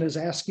section is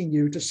asking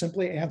you to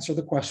simply answer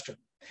the question,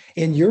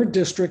 in your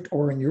district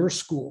or in your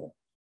school,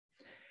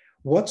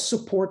 what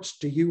supports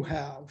do you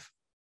have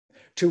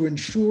to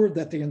ensure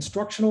that the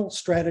instructional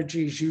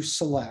strategies you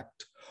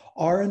select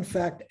are in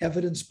fact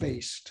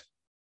evidence-based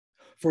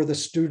for the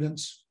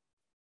students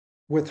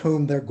with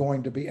whom they're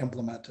going to be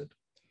implemented?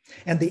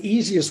 And the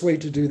easiest way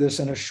to do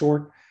this in a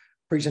short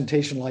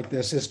presentation like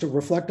this is to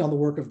reflect on the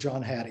work of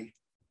John Hattie.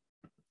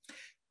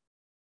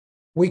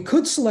 We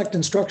could select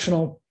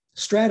instructional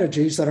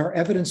strategies that are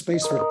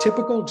evidence-based for a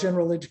typical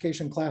general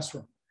education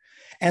classroom,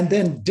 and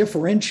then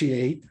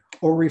differentiate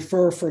or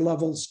refer for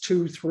levels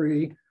 2,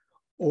 3,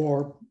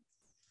 or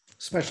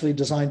specially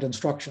designed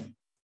instruction.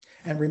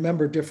 And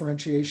remember,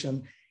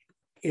 differentiation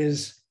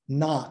is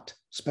not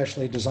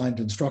specially designed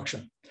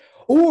instruction.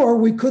 Or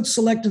we could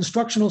select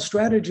instructional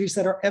strategies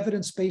that are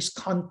evidence-based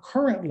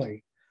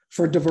concurrently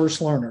for diverse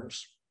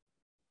learners.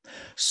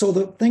 So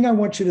the thing I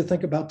want you to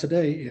think about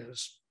today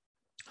is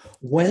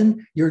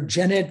when your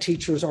gen ed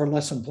teachers are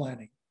lesson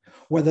planning,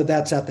 whether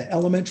that's at the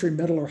elementary,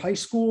 middle, or high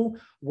school,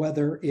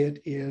 whether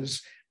it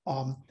is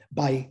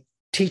by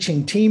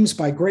teaching teams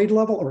by grade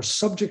level or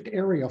subject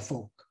area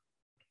folk,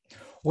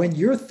 when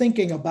you're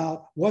thinking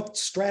about what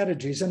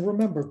strategies, and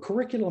remember,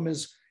 curriculum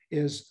is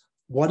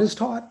what is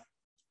taught,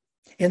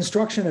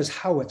 instruction is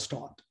how it's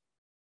taught.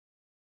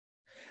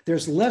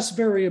 There's less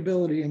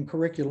variability in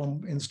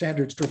curriculum in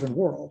standards-driven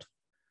world.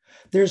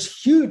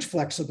 There's huge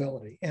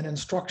flexibility in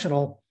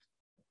instructional,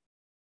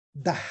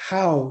 the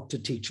how to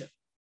teach it.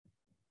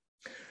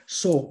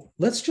 So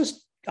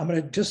I'm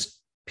going to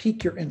just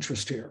pique your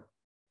interest here.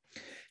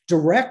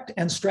 Direct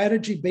and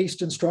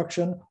strategy-based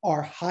instruction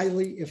are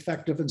highly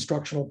effective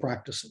instructional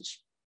practices.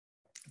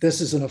 This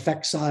is an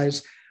effect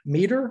size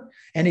meter.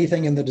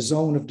 Anything in the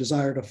zone of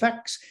desired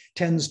effects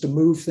tends to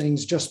move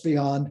things just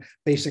beyond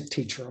basic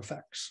teacher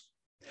effects.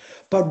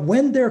 But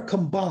when they're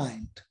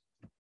combined,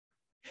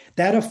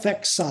 that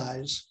effect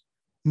size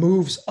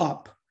moves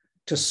up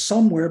to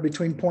somewhere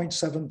between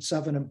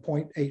 0.77 and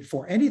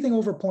 0.84. Anything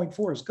over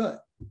 0.4 is good.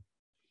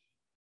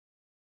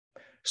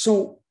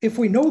 So if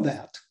we know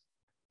that,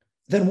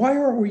 then why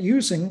aren't we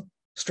using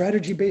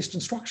strategy-based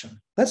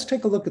instruction? Let's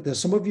take a look at this.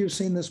 Some of you have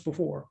seen this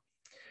before.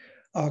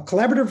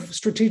 Collaborative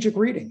strategic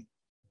reading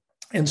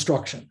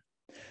instruction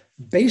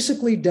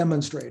basically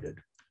demonstrated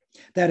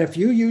that if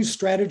you use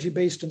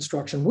strategy-based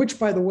instruction, which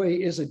by the way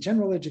is a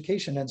general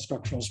education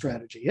instructional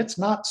strategy, it's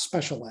not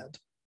special ed,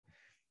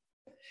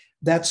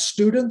 that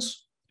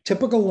students,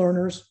 typical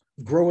learners,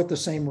 grow at the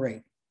same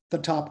rate. The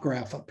top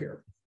graph up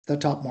here, the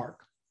top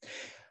mark.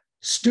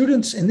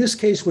 Students, in this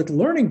case with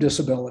learning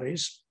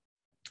disabilities,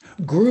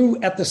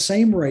 grew at the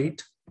same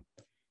rate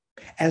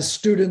as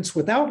students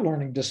without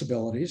learning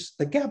disabilities.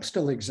 The gap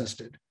still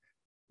existed,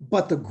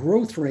 but the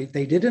growth rate,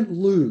 they didn't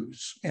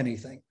lose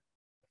anything.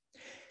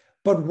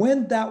 But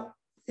when that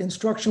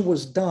instruction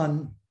was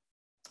done,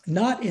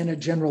 not in a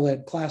general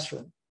ed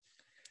classroom,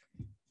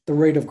 the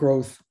rate of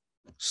growth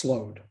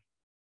slowed.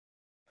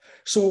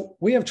 So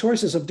we have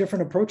choices of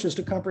different approaches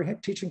to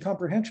teaching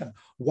comprehension.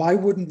 Why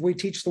wouldn't we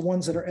teach the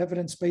ones that are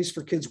evidence-based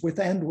for kids with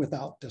and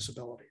without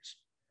disabilities?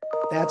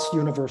 That's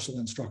universal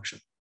instruction.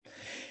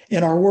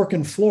 In our work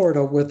in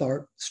Florida with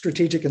our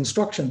strategic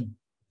instruction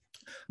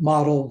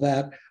model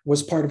that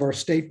was part of our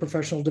state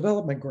professional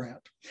development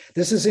grant,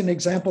 this is an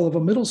example of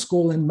a middle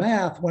school in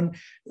math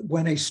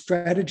when a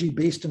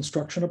strategy-based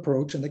instruction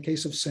approach, in the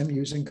case of SIM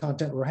using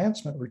content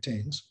enhancement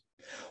routines,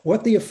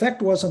 what the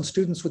effect was on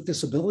students with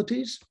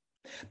disabilities,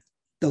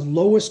 the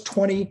lowest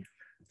 25%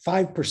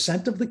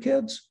 of the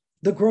kids,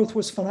 the growth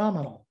was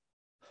phenomenal.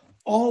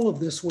 All of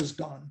this was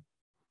done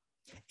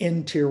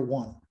in Tier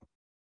 1,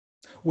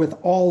 with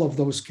all of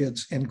those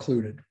kids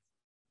included.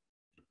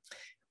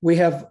 We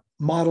have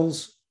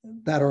models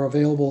that are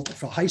available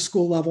for high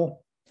school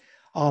level,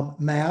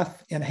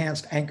 math,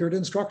 enhanced anchored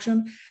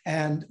instruction,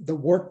 and the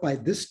work by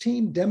this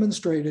team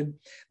demonstrated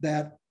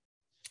that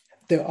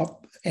the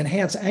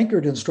enhanced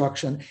anchored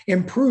instruction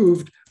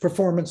improved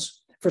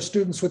performance for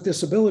students with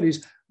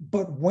disabilities.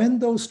 But when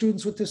those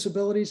students with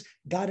disabilities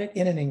got it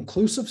in an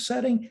inclusive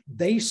setting,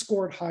 they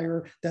scored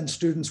higher than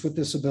students with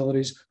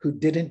disabilities who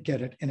didn't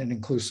get it in an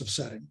inclusive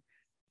setting.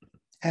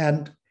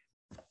 And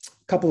a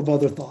couple of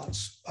other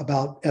thoughts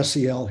about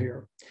SEL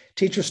here.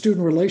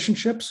 Teacher-student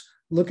relationships,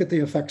 look at the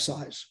effect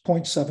size,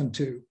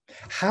 0.72.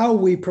 How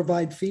we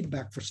provide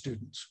feedback for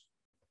students,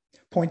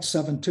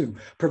 0.72.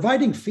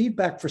 Providing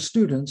feedback for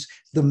students,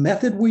 the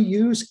method we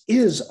use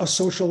is a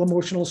social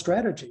emotional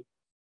strategy.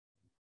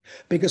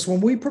 Because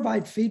when we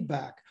provide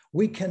feedback,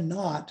 we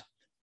cannot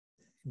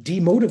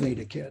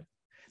demotivate a kid.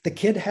 The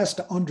kid has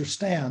to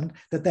understand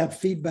that that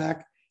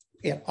feedback,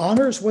 it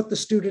honors what the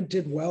student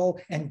did well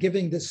and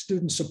giving the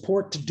student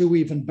support to do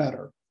even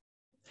better.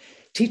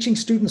 Teaching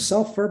students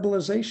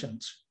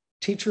self-verbalizations,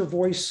 teacher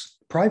voice,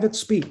 private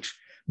speech,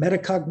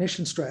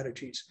 metacognition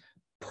strategies,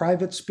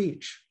 private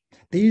speech.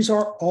 These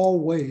are all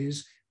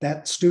ways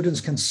that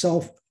students can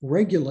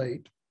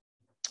self-regulate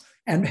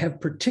and have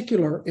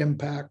particular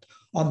impact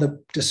on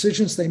the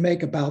decisions they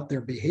make about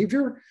their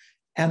behavior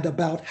and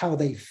about how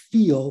they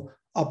feel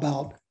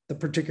about the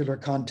particular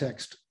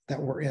context that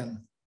we're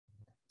in.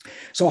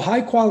 So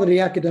high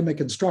quality academic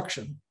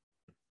instruction,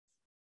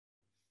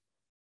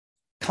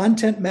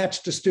 content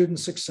matched to student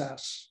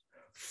success,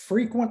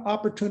 frequent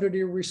opportunity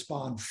to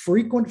respond,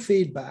 frequent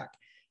feedback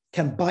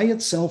can by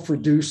itself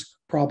reduce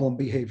problem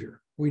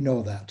behavior. We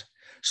know that.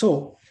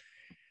 So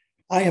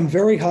I am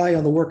very high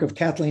on the work of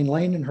Kathleen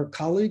Lane and her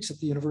colleagues at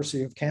the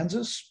University of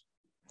Kansas.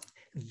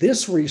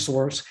 This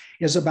resource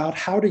is about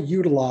how to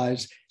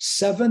utilize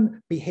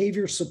 7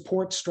 behavior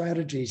support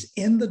strategies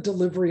in the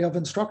delivery of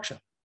instruction.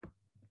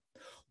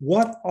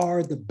 What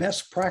are the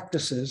best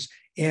practices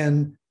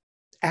in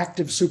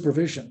active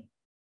supervision,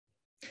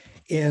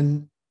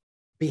 in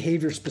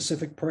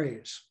behavior-specific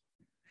praise,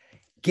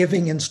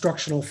 giving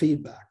instructional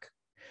feedback?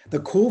 The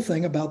cool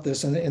thing about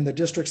this, in the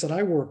districts that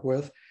I work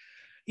with,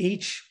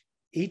 each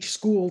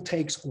school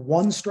takes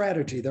one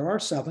strategy. There are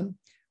 7.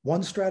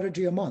 One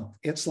strategy a month.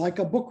 It's like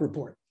a book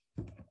report.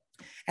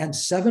 And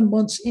 7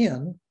 months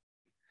in,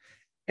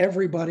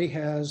 everybody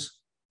has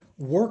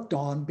worked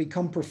on,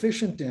 become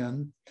proficient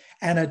in,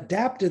 and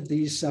adapted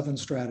these 7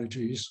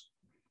 strategies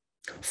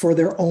for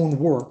their own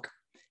work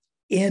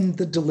in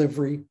the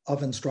delivery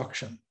of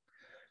instruction.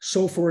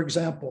 So for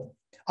example,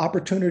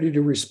 opportunity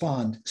to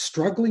respond,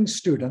 struggling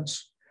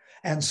students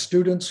and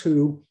students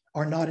who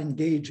are not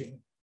engaging.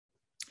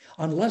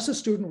 Unless a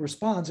student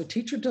responds, a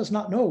teacher does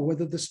not know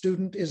whether the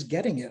student is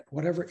getting it,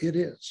 whatever it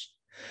is.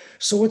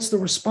 So it's the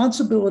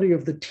responsibility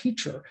of the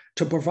teacher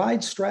to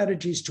provide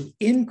strategies to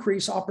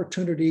increase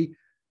opportunity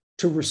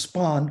to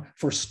respond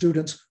for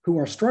students who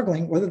are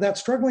struggling, whether that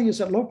struggling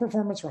is at low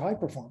performance or high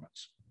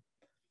performance.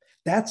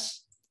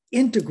 That's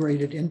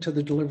integrated into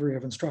the delivery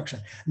of instruction,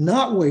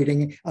 not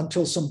waiting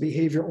until some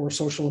behavior or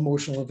social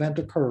emotional event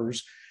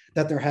occurs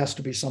that there has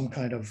to be some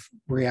kind of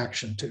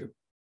reaction to.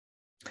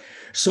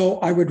 So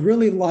I would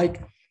really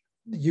like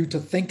you to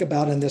think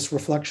about in this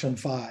reflection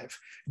 5,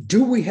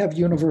 do we have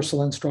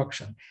universal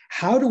instruction?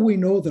 How do we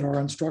know that our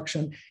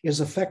instruction is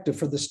effective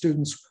for the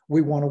students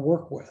we want to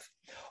work with?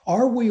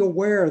 Are we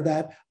aware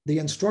that the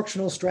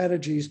instructional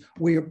strategies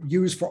we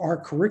use for our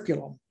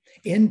curriculum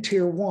in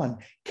Tier 1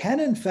 can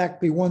in fact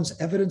be one's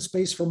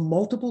evidence-based for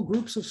multiple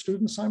groups of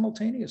students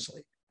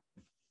simultaneously?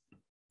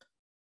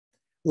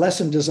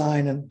 Lesson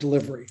design and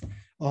delivery.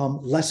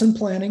 Lesson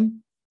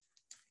planning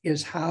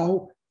is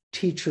how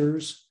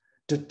teachers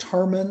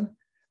determine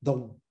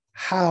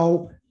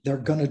how they're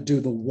going to do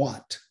the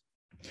what.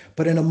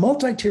 But in a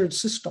multi-tiered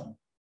system,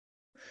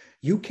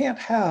 you can't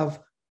have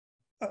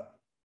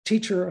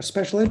a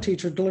special ed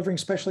teacher delivering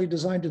specially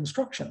designed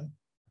instruction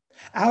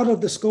out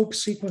of the scope,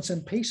 sequence,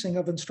 and pacing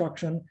of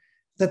instruction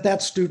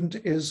that student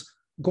is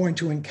going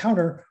to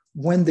encounter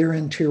when they're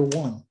in Tier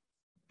 1.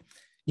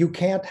 You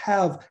can't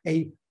have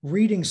a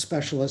reading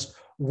specialist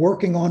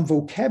working on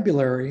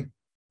vocabulary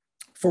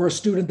for a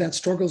student that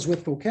struggles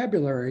with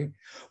vocabulary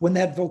when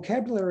that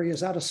vocabulary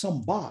is out of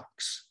some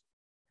box.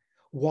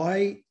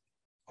 Why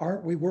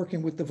aren't we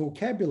working with the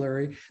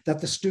vocabulary that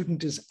the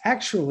student is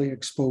actually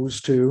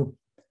exposed to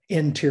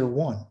in Tier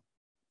 1?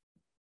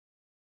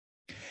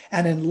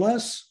 And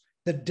unless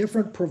the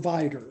different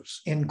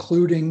providers,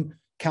 including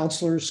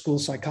counselors, school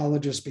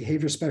psychologists,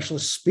 behavior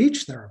specialists,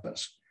 speech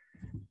therapists,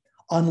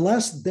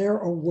 unless they're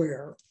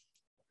aware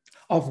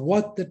of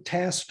what the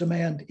task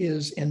demand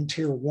is in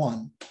Tier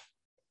 1,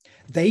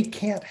 they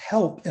can't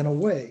help in a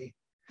way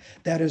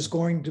that is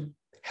going to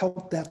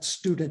help that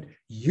student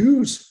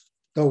use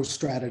those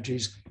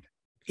strategies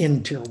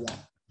in Tier 1.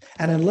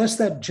 And unless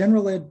that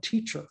general ed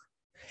teacher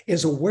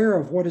is aware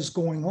of what is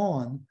going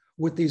on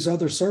with these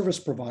other service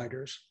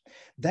providers,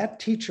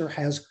 that teacher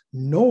has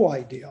no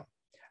idea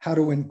how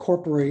to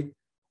incorporate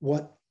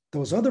what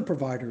those other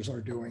providers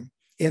are doing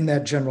in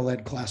that general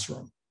ed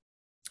classroom.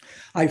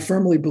 I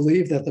firmly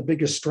believe that the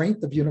biggest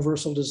strength of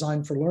universal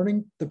design for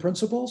learning, the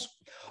principles,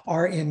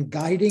 are in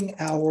guiding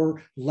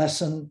our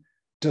lesson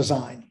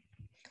design.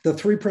 The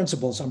 3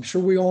 principles, I'm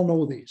sure we all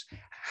know these.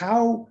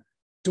 How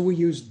do we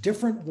use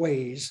different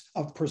ways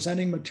of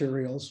presenting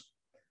materials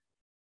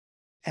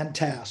and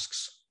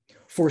tasks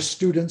for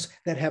students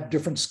that have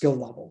different skill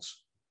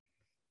levels?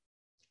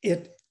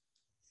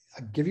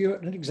 I'll give you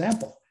an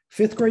example.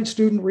 5th grade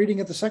student reading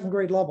at the 2nd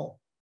grade level.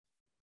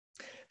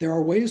 There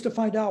are ways to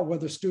find out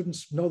whether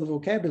students know the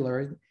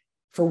vocabulary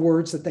for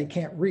words that they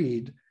can't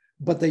read,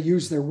 but they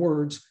use their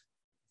words,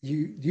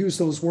 use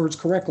those words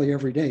correctly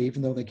every day,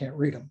 even though they can't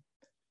read them.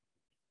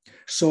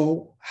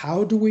 So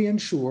how do we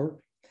ensure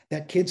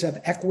that kids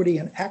have equity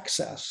and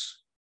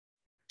access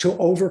to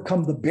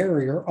overcome the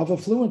barrier of a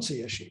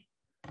fluency issue?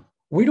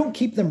 We don't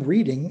keep them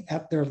reading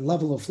at their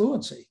level of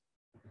fluency.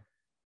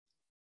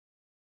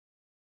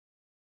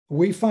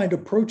 We find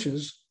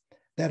approaches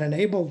that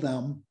enable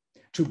them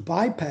to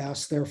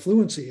bypass their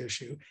fluency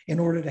issue in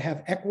order to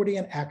have equity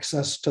and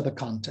access to the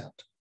content.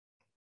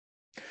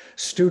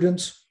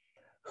 Students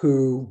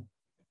who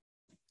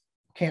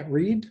can't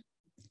read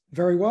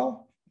very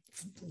well,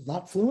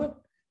 not fluent,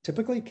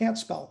 typically can't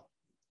spell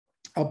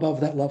above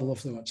that level of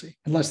fluency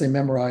unless they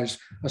memorize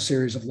a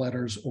series of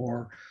letters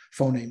or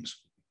phonemes.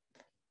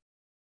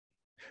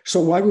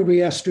 So why would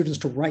we ask students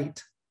to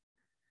write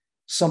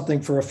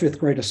something for a 5th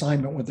grade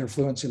assignment when their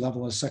fluency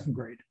level is 2nd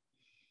grade?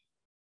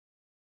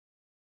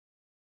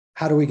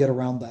 How do we get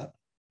around that?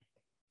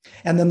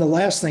 And then the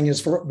last thing is,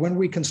 for when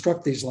we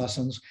construct these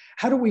lessons,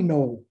 how do we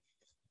know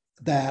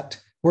that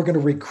we're going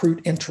to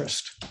recruit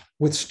interest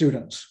with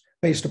students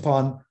based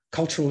upon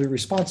culturally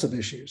responsive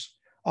issues,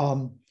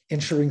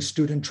 ensuring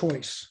student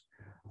choice,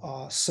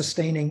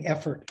 sustaining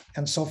effort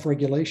and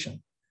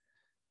self-regulation,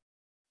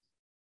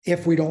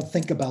 if we don't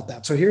think about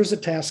that? So here's a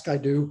task I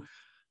do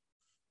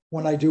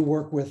when I do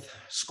work with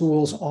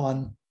schools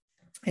on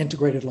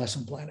integrated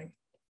lesson planning.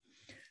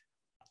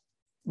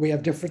 We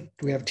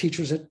have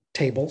teachers at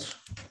tables,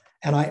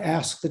 and I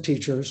ask the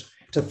teachers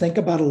to think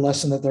about a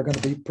lesson that they're going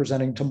to be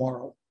presenting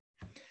tomorrow.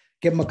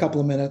 Give them a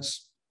couple of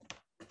minutes,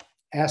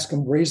 ask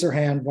them, raise their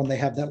hand when they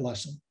have that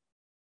lesson.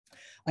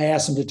 I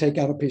ask them to take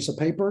out a piece of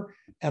paper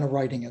and a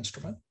writing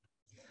instrument.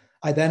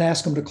 I then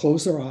ask them to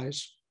close their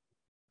eyes,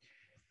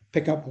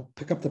 pick up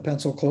the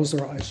pencil, close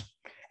their eyes,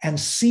 and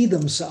see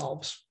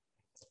themselves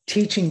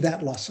teaching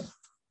that lesson.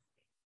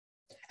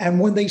 And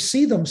when they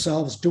see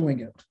themselves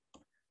doing it,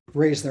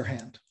 raise their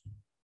hand,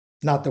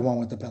 not the one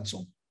with the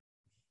pencil.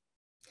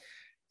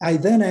 I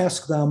then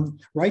ask them,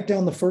 write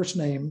down the first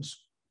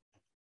names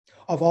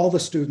of all the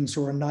students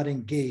who are not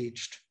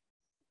engaged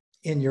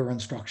in your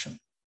instruction.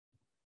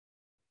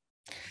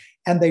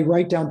 And they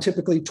write down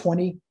typically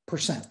 20%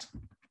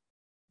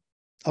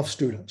 of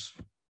students.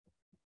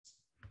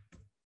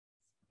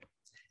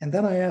 And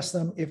then I asked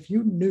them, if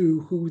you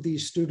knew who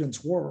these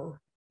students were,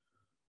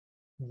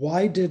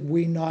 why did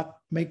we not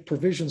make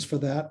provisions for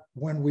that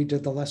when we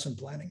did the lesson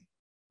planning?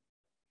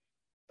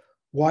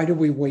 Why do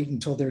we wait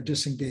until they're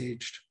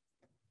disengaged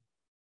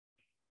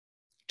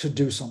to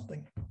do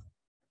something?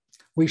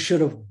 We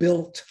should have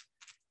built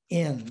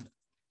in,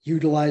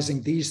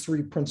 utilizing these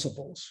three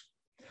principles,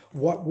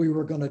 what we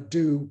were going to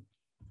do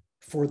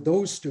for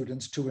those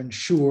students to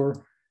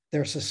ensure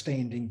their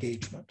sustained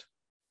engagement.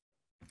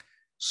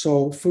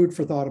 So food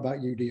for thought about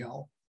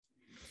UDL.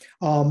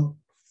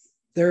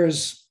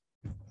 There's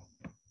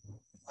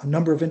a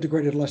number of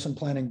integrated lesson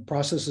planning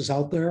processes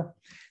out there.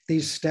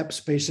 These steps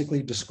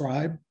basically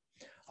describe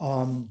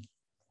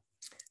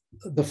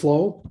the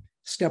flow.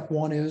 Step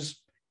one is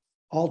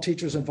all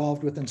teachers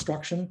involved with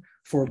instruction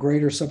for a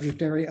greater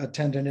subject area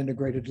attend an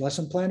integrated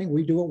lesson planning.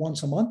 We do it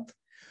once a month.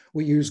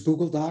 We use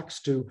Google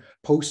Docs to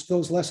post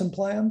those lesson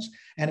plans.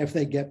 And if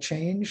they get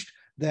changed,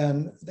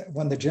 then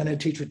when the gen ed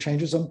teacher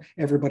changes them,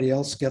 everybody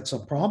else gets a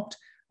prompt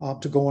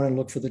to go in and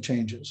look for the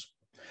changes.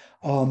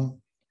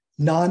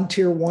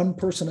 Non-tier one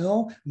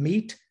personnel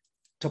meet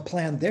to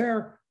plan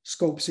their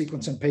scope,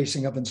 sequence, and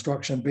pacing of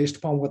instruction based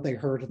upon what they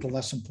heard at the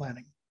lesson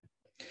planning.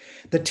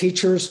 The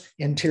teachers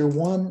in tier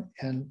one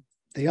and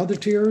the other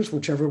tiers,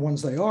 whichever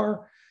ones they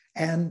are,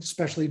 and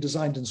specially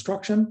designed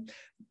instruction,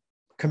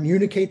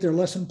 communicate their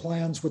lesson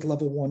plans with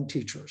level one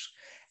teachers.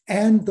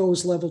 And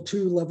those level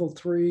two, level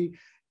three,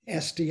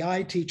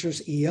 SDI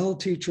teachers, EL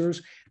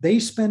teachers, they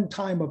spend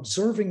time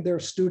observing their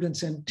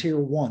students in tier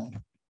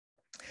one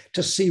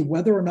to see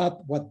whether or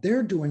not what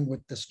they're doing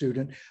with the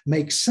student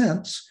makes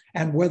sense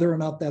and whether or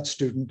not that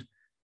student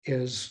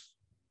is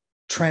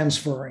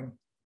transferring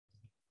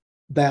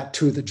that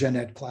to the gen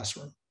ed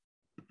classroom.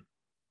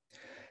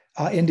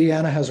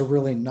 Indiana has a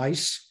really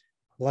nice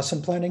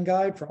lesson planning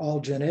guide for all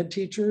gen ed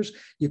teachers.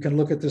 You can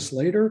look at this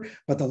later,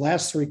 but the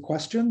last three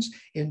questions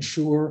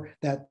ensure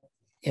that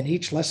in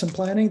each lesson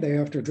planning, they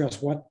have to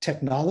address what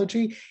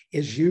technology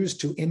is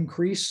used to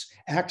increase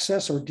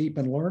access or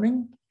deepen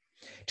learning,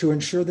 to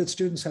ensure that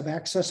students have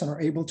access and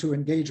are able to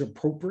engage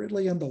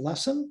appropriately in the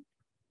lesson,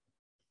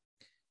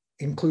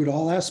 include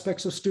all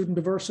aspects of student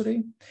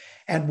diversity,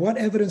 and what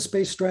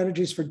evidence-based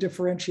strategies for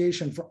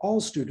differentiation for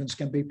all students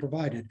can be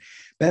provided.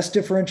 Best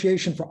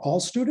differentiation for all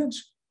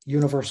students,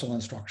 universal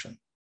instruction.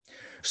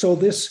 So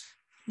this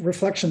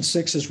reflection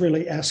 6 is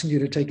really asking you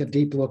to take a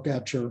deep look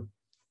at your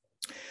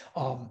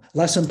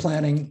lesson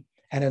planning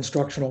and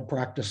instructional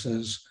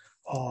practices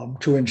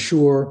to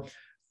ensure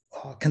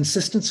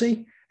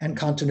consistency and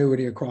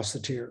continuity across the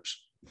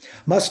tiers.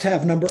 Must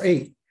have number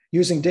 8,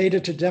 using data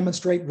to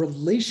demonstrate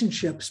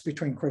relationships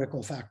between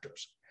critical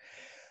factors.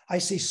 I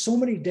see so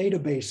many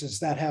databases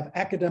that have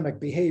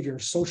academic behavior,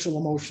 social,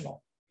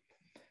 emotional,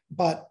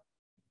 but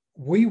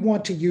we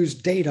want to use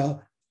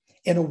data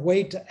in a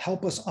way to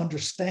help us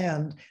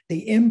understand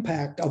the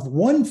impact of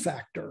one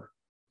factor,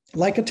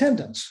 like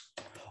attendance,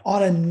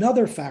 on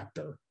another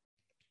factor,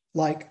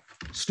 like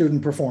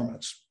student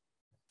performance.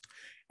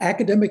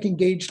 Academic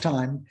engaged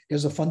time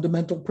is a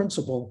fundamental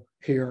principle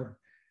here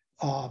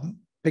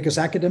because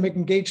academic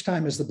engaged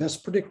time is the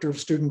best predictor of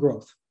student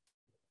growth.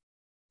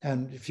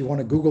 And if you want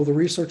to Google the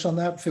research on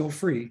that, feel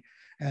free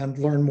and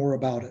learn more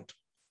about it.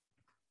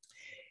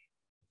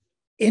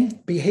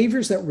 In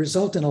behaviors that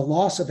result in a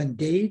loss of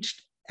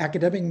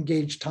academic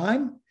engaged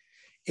time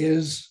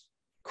is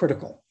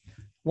critical.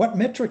 What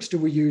metrics do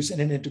we use in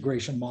an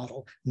integration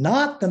model?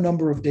 Not the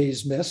number of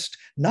days missed,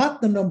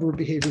 not the number of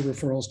behavior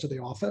referrals to the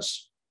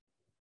office,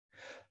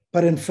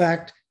 but in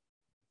fact,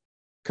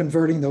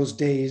 converting those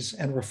days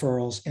and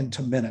referrals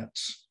into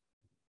minutes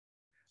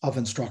of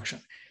instruction.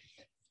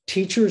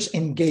 Teachers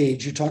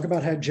engage. You talk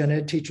about how gen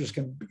ed teachers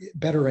can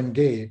better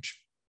engage.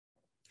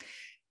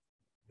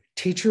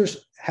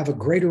 Teachers have a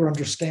greater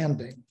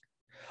understanding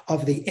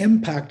of the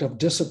impact of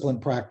discipline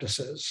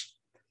practices,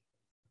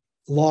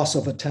 loss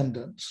of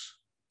attendance,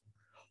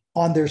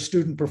 on their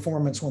student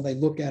performance when they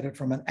look at it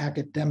from an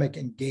academic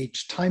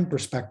engaged time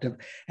perspective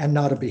and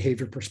not a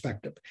behavior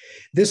perspective.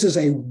 This is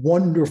a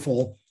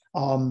wonderful,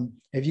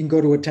 if you can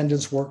go to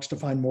Attendance Works to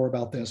find more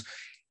about this.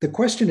 The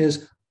question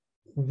is,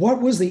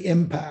 what was the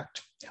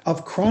impact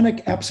of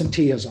chronic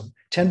absenteeism,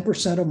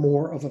 10% or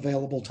more of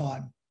available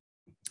time,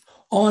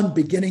 on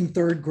beginning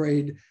third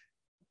grade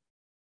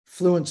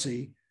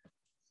fluency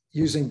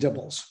using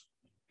DIBELS?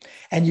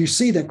 And you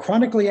see that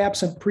chronically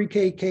absent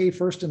pre-K,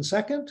 first and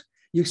second,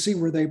 you see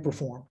where they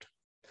performed.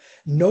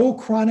 No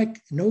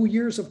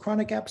years of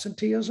chronic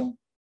absenteeism,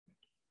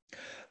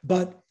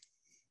 but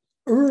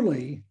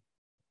early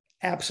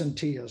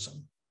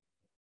absenteeism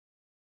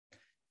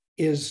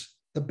is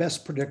the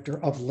best predictor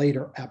of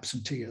later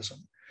absenteeism.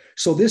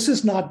 So this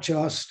is not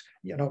just,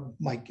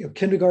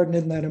 kindergarten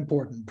isn't that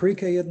important,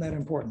 pre-K isn't that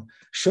important.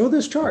 Show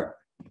this chart.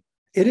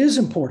 It is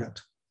important.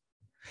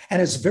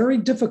 And it's very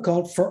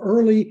difficult for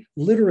early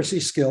literacy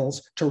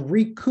skills to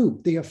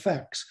recoup the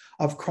effects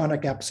of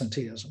chronic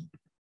absenteeism.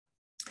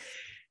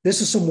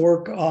 This is some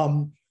work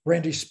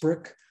Randy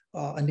Sprick,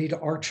 Anita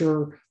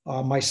Archer,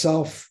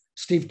 myself,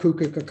 Steve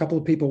Kukik, a couple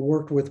of people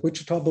worked with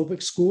Wichita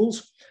Public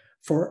Schools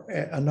for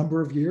a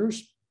number of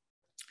years.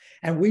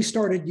 And they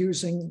started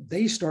using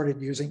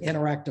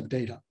interactive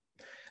data.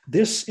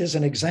 This is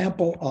an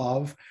example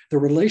of the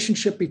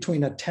relationship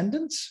between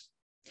attendance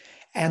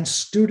and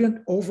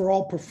student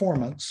overall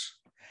performance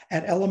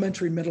at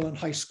elementary, middle, and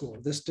high school.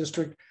 This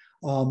district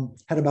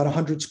had about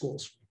 100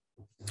 schools.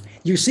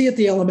 You see at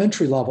the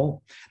elementary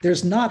level,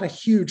 there's not a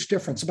huge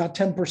difference, about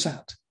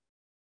 10%.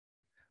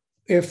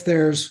 If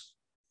there's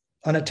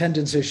an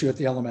attendance issue at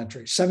the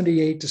elementary,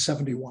 78 to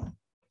 71.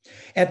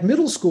 At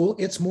middle school,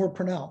 it's more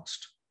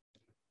pronounced.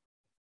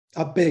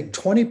 A big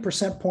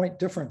 20% point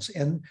difference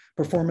in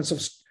performance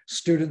of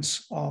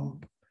students,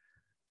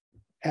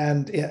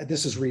 and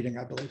this is reading,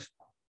 I believe,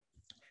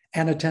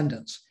 and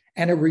attendance.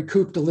 And it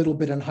recouped a little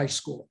bit in high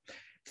school.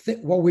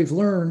 What we've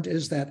learned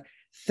is that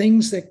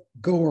things that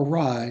go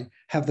awry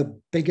have the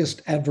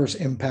biggest adverse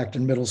impact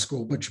in middle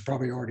school, but you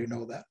probably already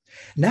know that.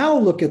 Now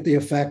look at the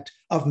effect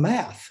of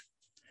math.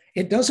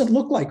 It doesn't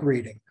look like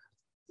reading.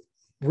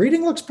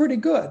 Reading looks pretty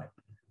good.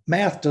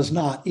 Math does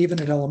not,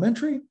 even at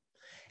elementary.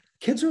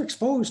 Kids are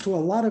exposed to a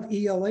lot of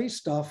ELA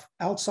stuff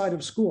outside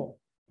of school.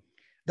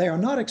 They are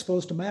not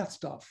exposed to math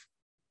stuff.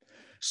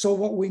 So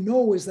what we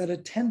know is that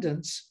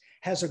attendance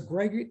has a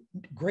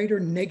greater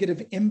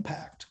negative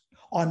impact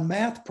on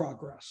math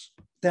progress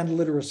than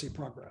literacy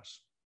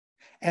progress.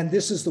 And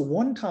this is the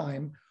one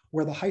time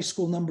where the high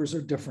school numbers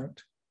are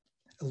different,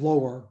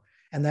 lower,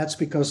 and that's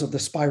because of the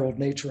spiraled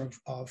nature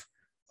of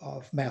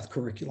math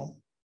curriculum.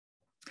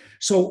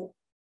 So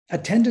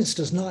attendance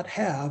does not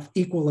have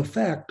equal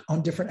effect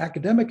on different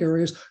academic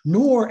areas,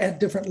 nor at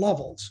different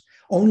levels.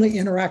 Only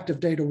interactive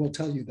data will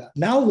tell you that.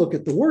 Now look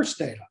at the worst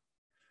data.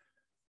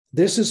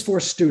 This is for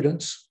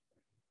students,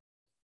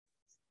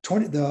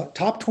 the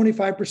top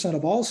 25%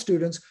 of all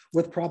students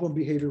with problem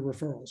behavior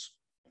referrals.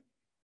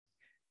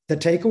 The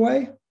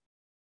takeaway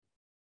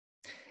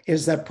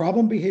is that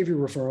problem behavior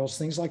referrals,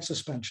 things like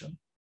suspension,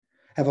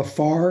 have a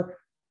far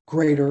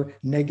greater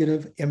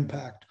negative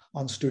impact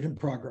on student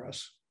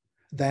progress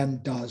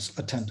than does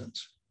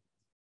attendance.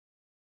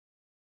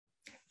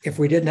 If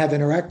we didn't have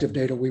interactive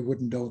data, we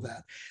wouldn't know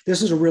that.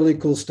 This is a really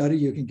cool study.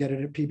 You can get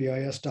it at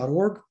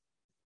pbis.org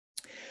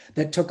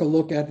that took a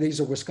look at, these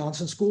are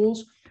Wisconsin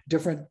schools,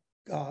 different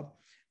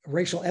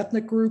racial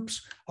ethnic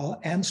groups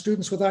and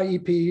students with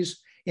IEPs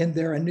in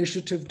their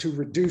initiative to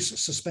reduce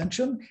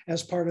suspension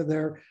as part of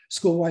their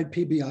school-wide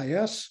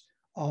PBIS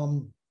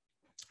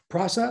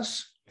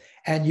process.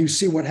 And you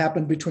see what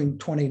happened between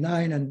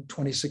 2009 and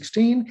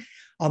 2016.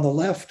 On the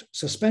left,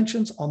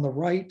 suspensions. On the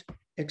right,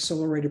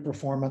 accelerated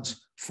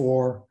performance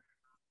for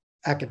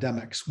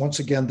academics. Once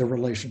again, the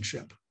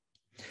relationship.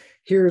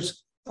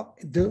 Here's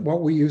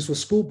what we use with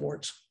school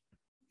boards.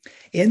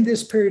 In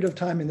this period of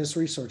time in this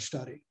research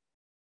study,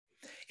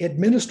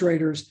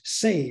 administrators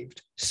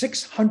saved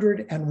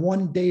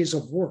 601 days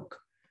of work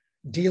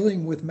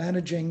dealing with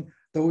managing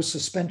those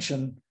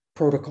suspension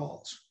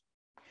protocols.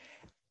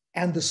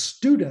 And the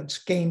students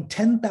gained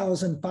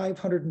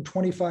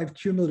 10,525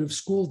 cumulative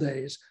school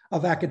days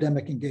of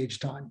academic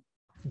engaged time.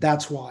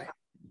 That's why.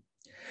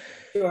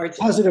 George.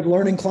 Positive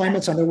learning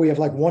climates. I know we have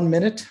like 1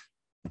 minute.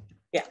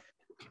 Yeah.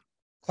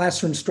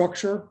 Classroom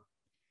structure.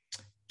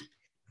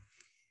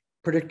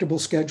 Predictable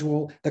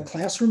schedule. The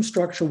classroom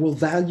structure will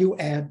value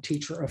add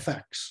teacher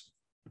effects.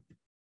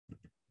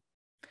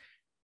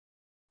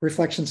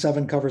 Reflection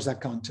 7 covers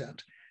that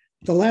content.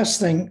 The last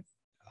thing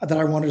that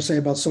I wanted to say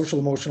about social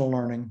emotional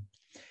learning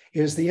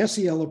is the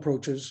SEL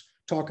approaches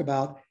talk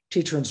about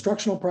teacher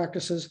instructional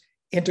practices,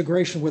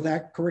 integration with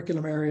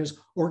curriculum areas,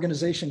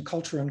 organization,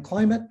 culture, and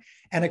climate,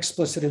 and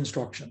explicit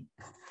instruction.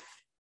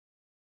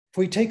 If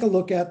we take a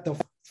look at the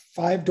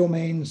 5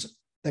 domains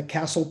that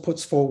Castle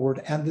puts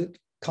forward and the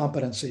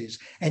competencies,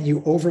 and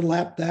you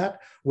overlap that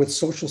with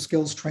social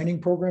skills training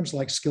programs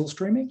like skill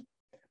streaming,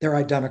 they're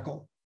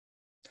identical.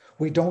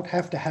 We don't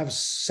have to have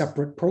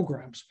separate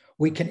programs.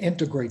 We can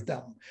integrate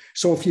them.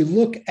 So if you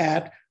look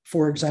at,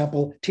 for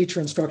example, teacher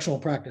instructional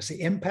practice,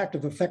 the impact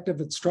of effective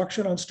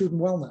instruction on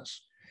student wellness,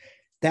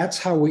 that's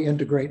how we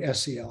integrate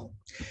SEL.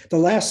 The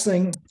last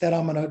thing that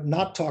I'm going to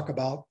not talk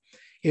about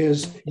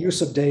is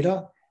use of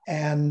data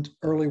and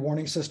early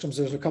warning systems.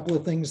 There's a couple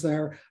of things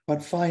there,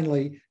 but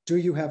finally, do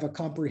you have a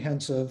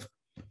comprehensive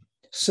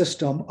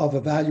system of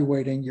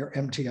evaluating your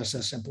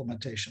MTSS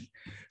implementation?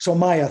 So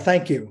Maya,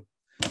 thank you.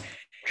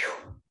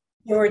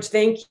 George,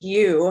 thank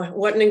you.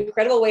 What an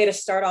incredible way to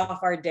start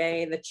off our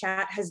day. The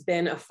chat has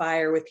been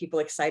afire with people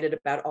excited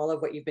about all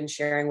of what you've been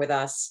sharing with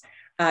us.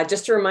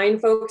 Just to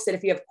remind folks that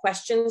if you have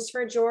questions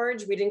for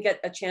George, we didn't get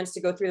a chance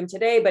to go through them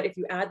today, but if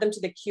you add them to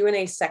the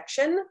Q&A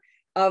section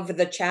of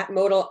the chat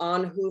modal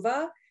on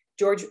Whova,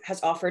 George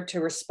has offered to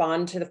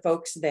respond to the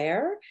folks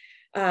there.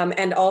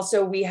 And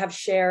also we have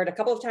shared a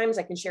couple of times,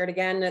 I can share it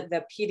again,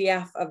 the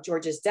PDF of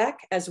George's deck,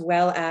 as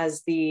well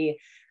as the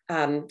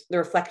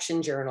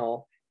reflection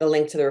journal, the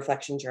link to the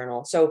reflection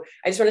journal. So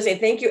I just want to say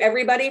thank you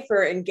everybody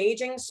for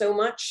engaging so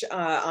much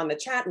on the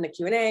chat and the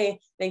Q&A.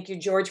 Thank you,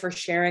 George, for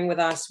sharing with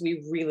us.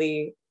 We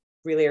really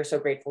really are so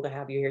grateful to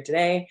have you here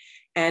today.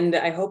 And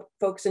I hope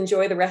folks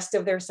enjoy the rest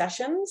of their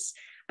sessions.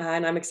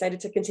 And I'm excited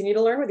to continue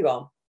to learn with you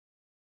all.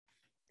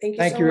 Thank you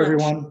so much. Thank you,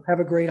 everyone. Have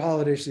a great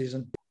holiday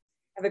season.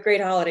 Have a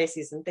great holiday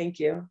season. Thank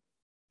you.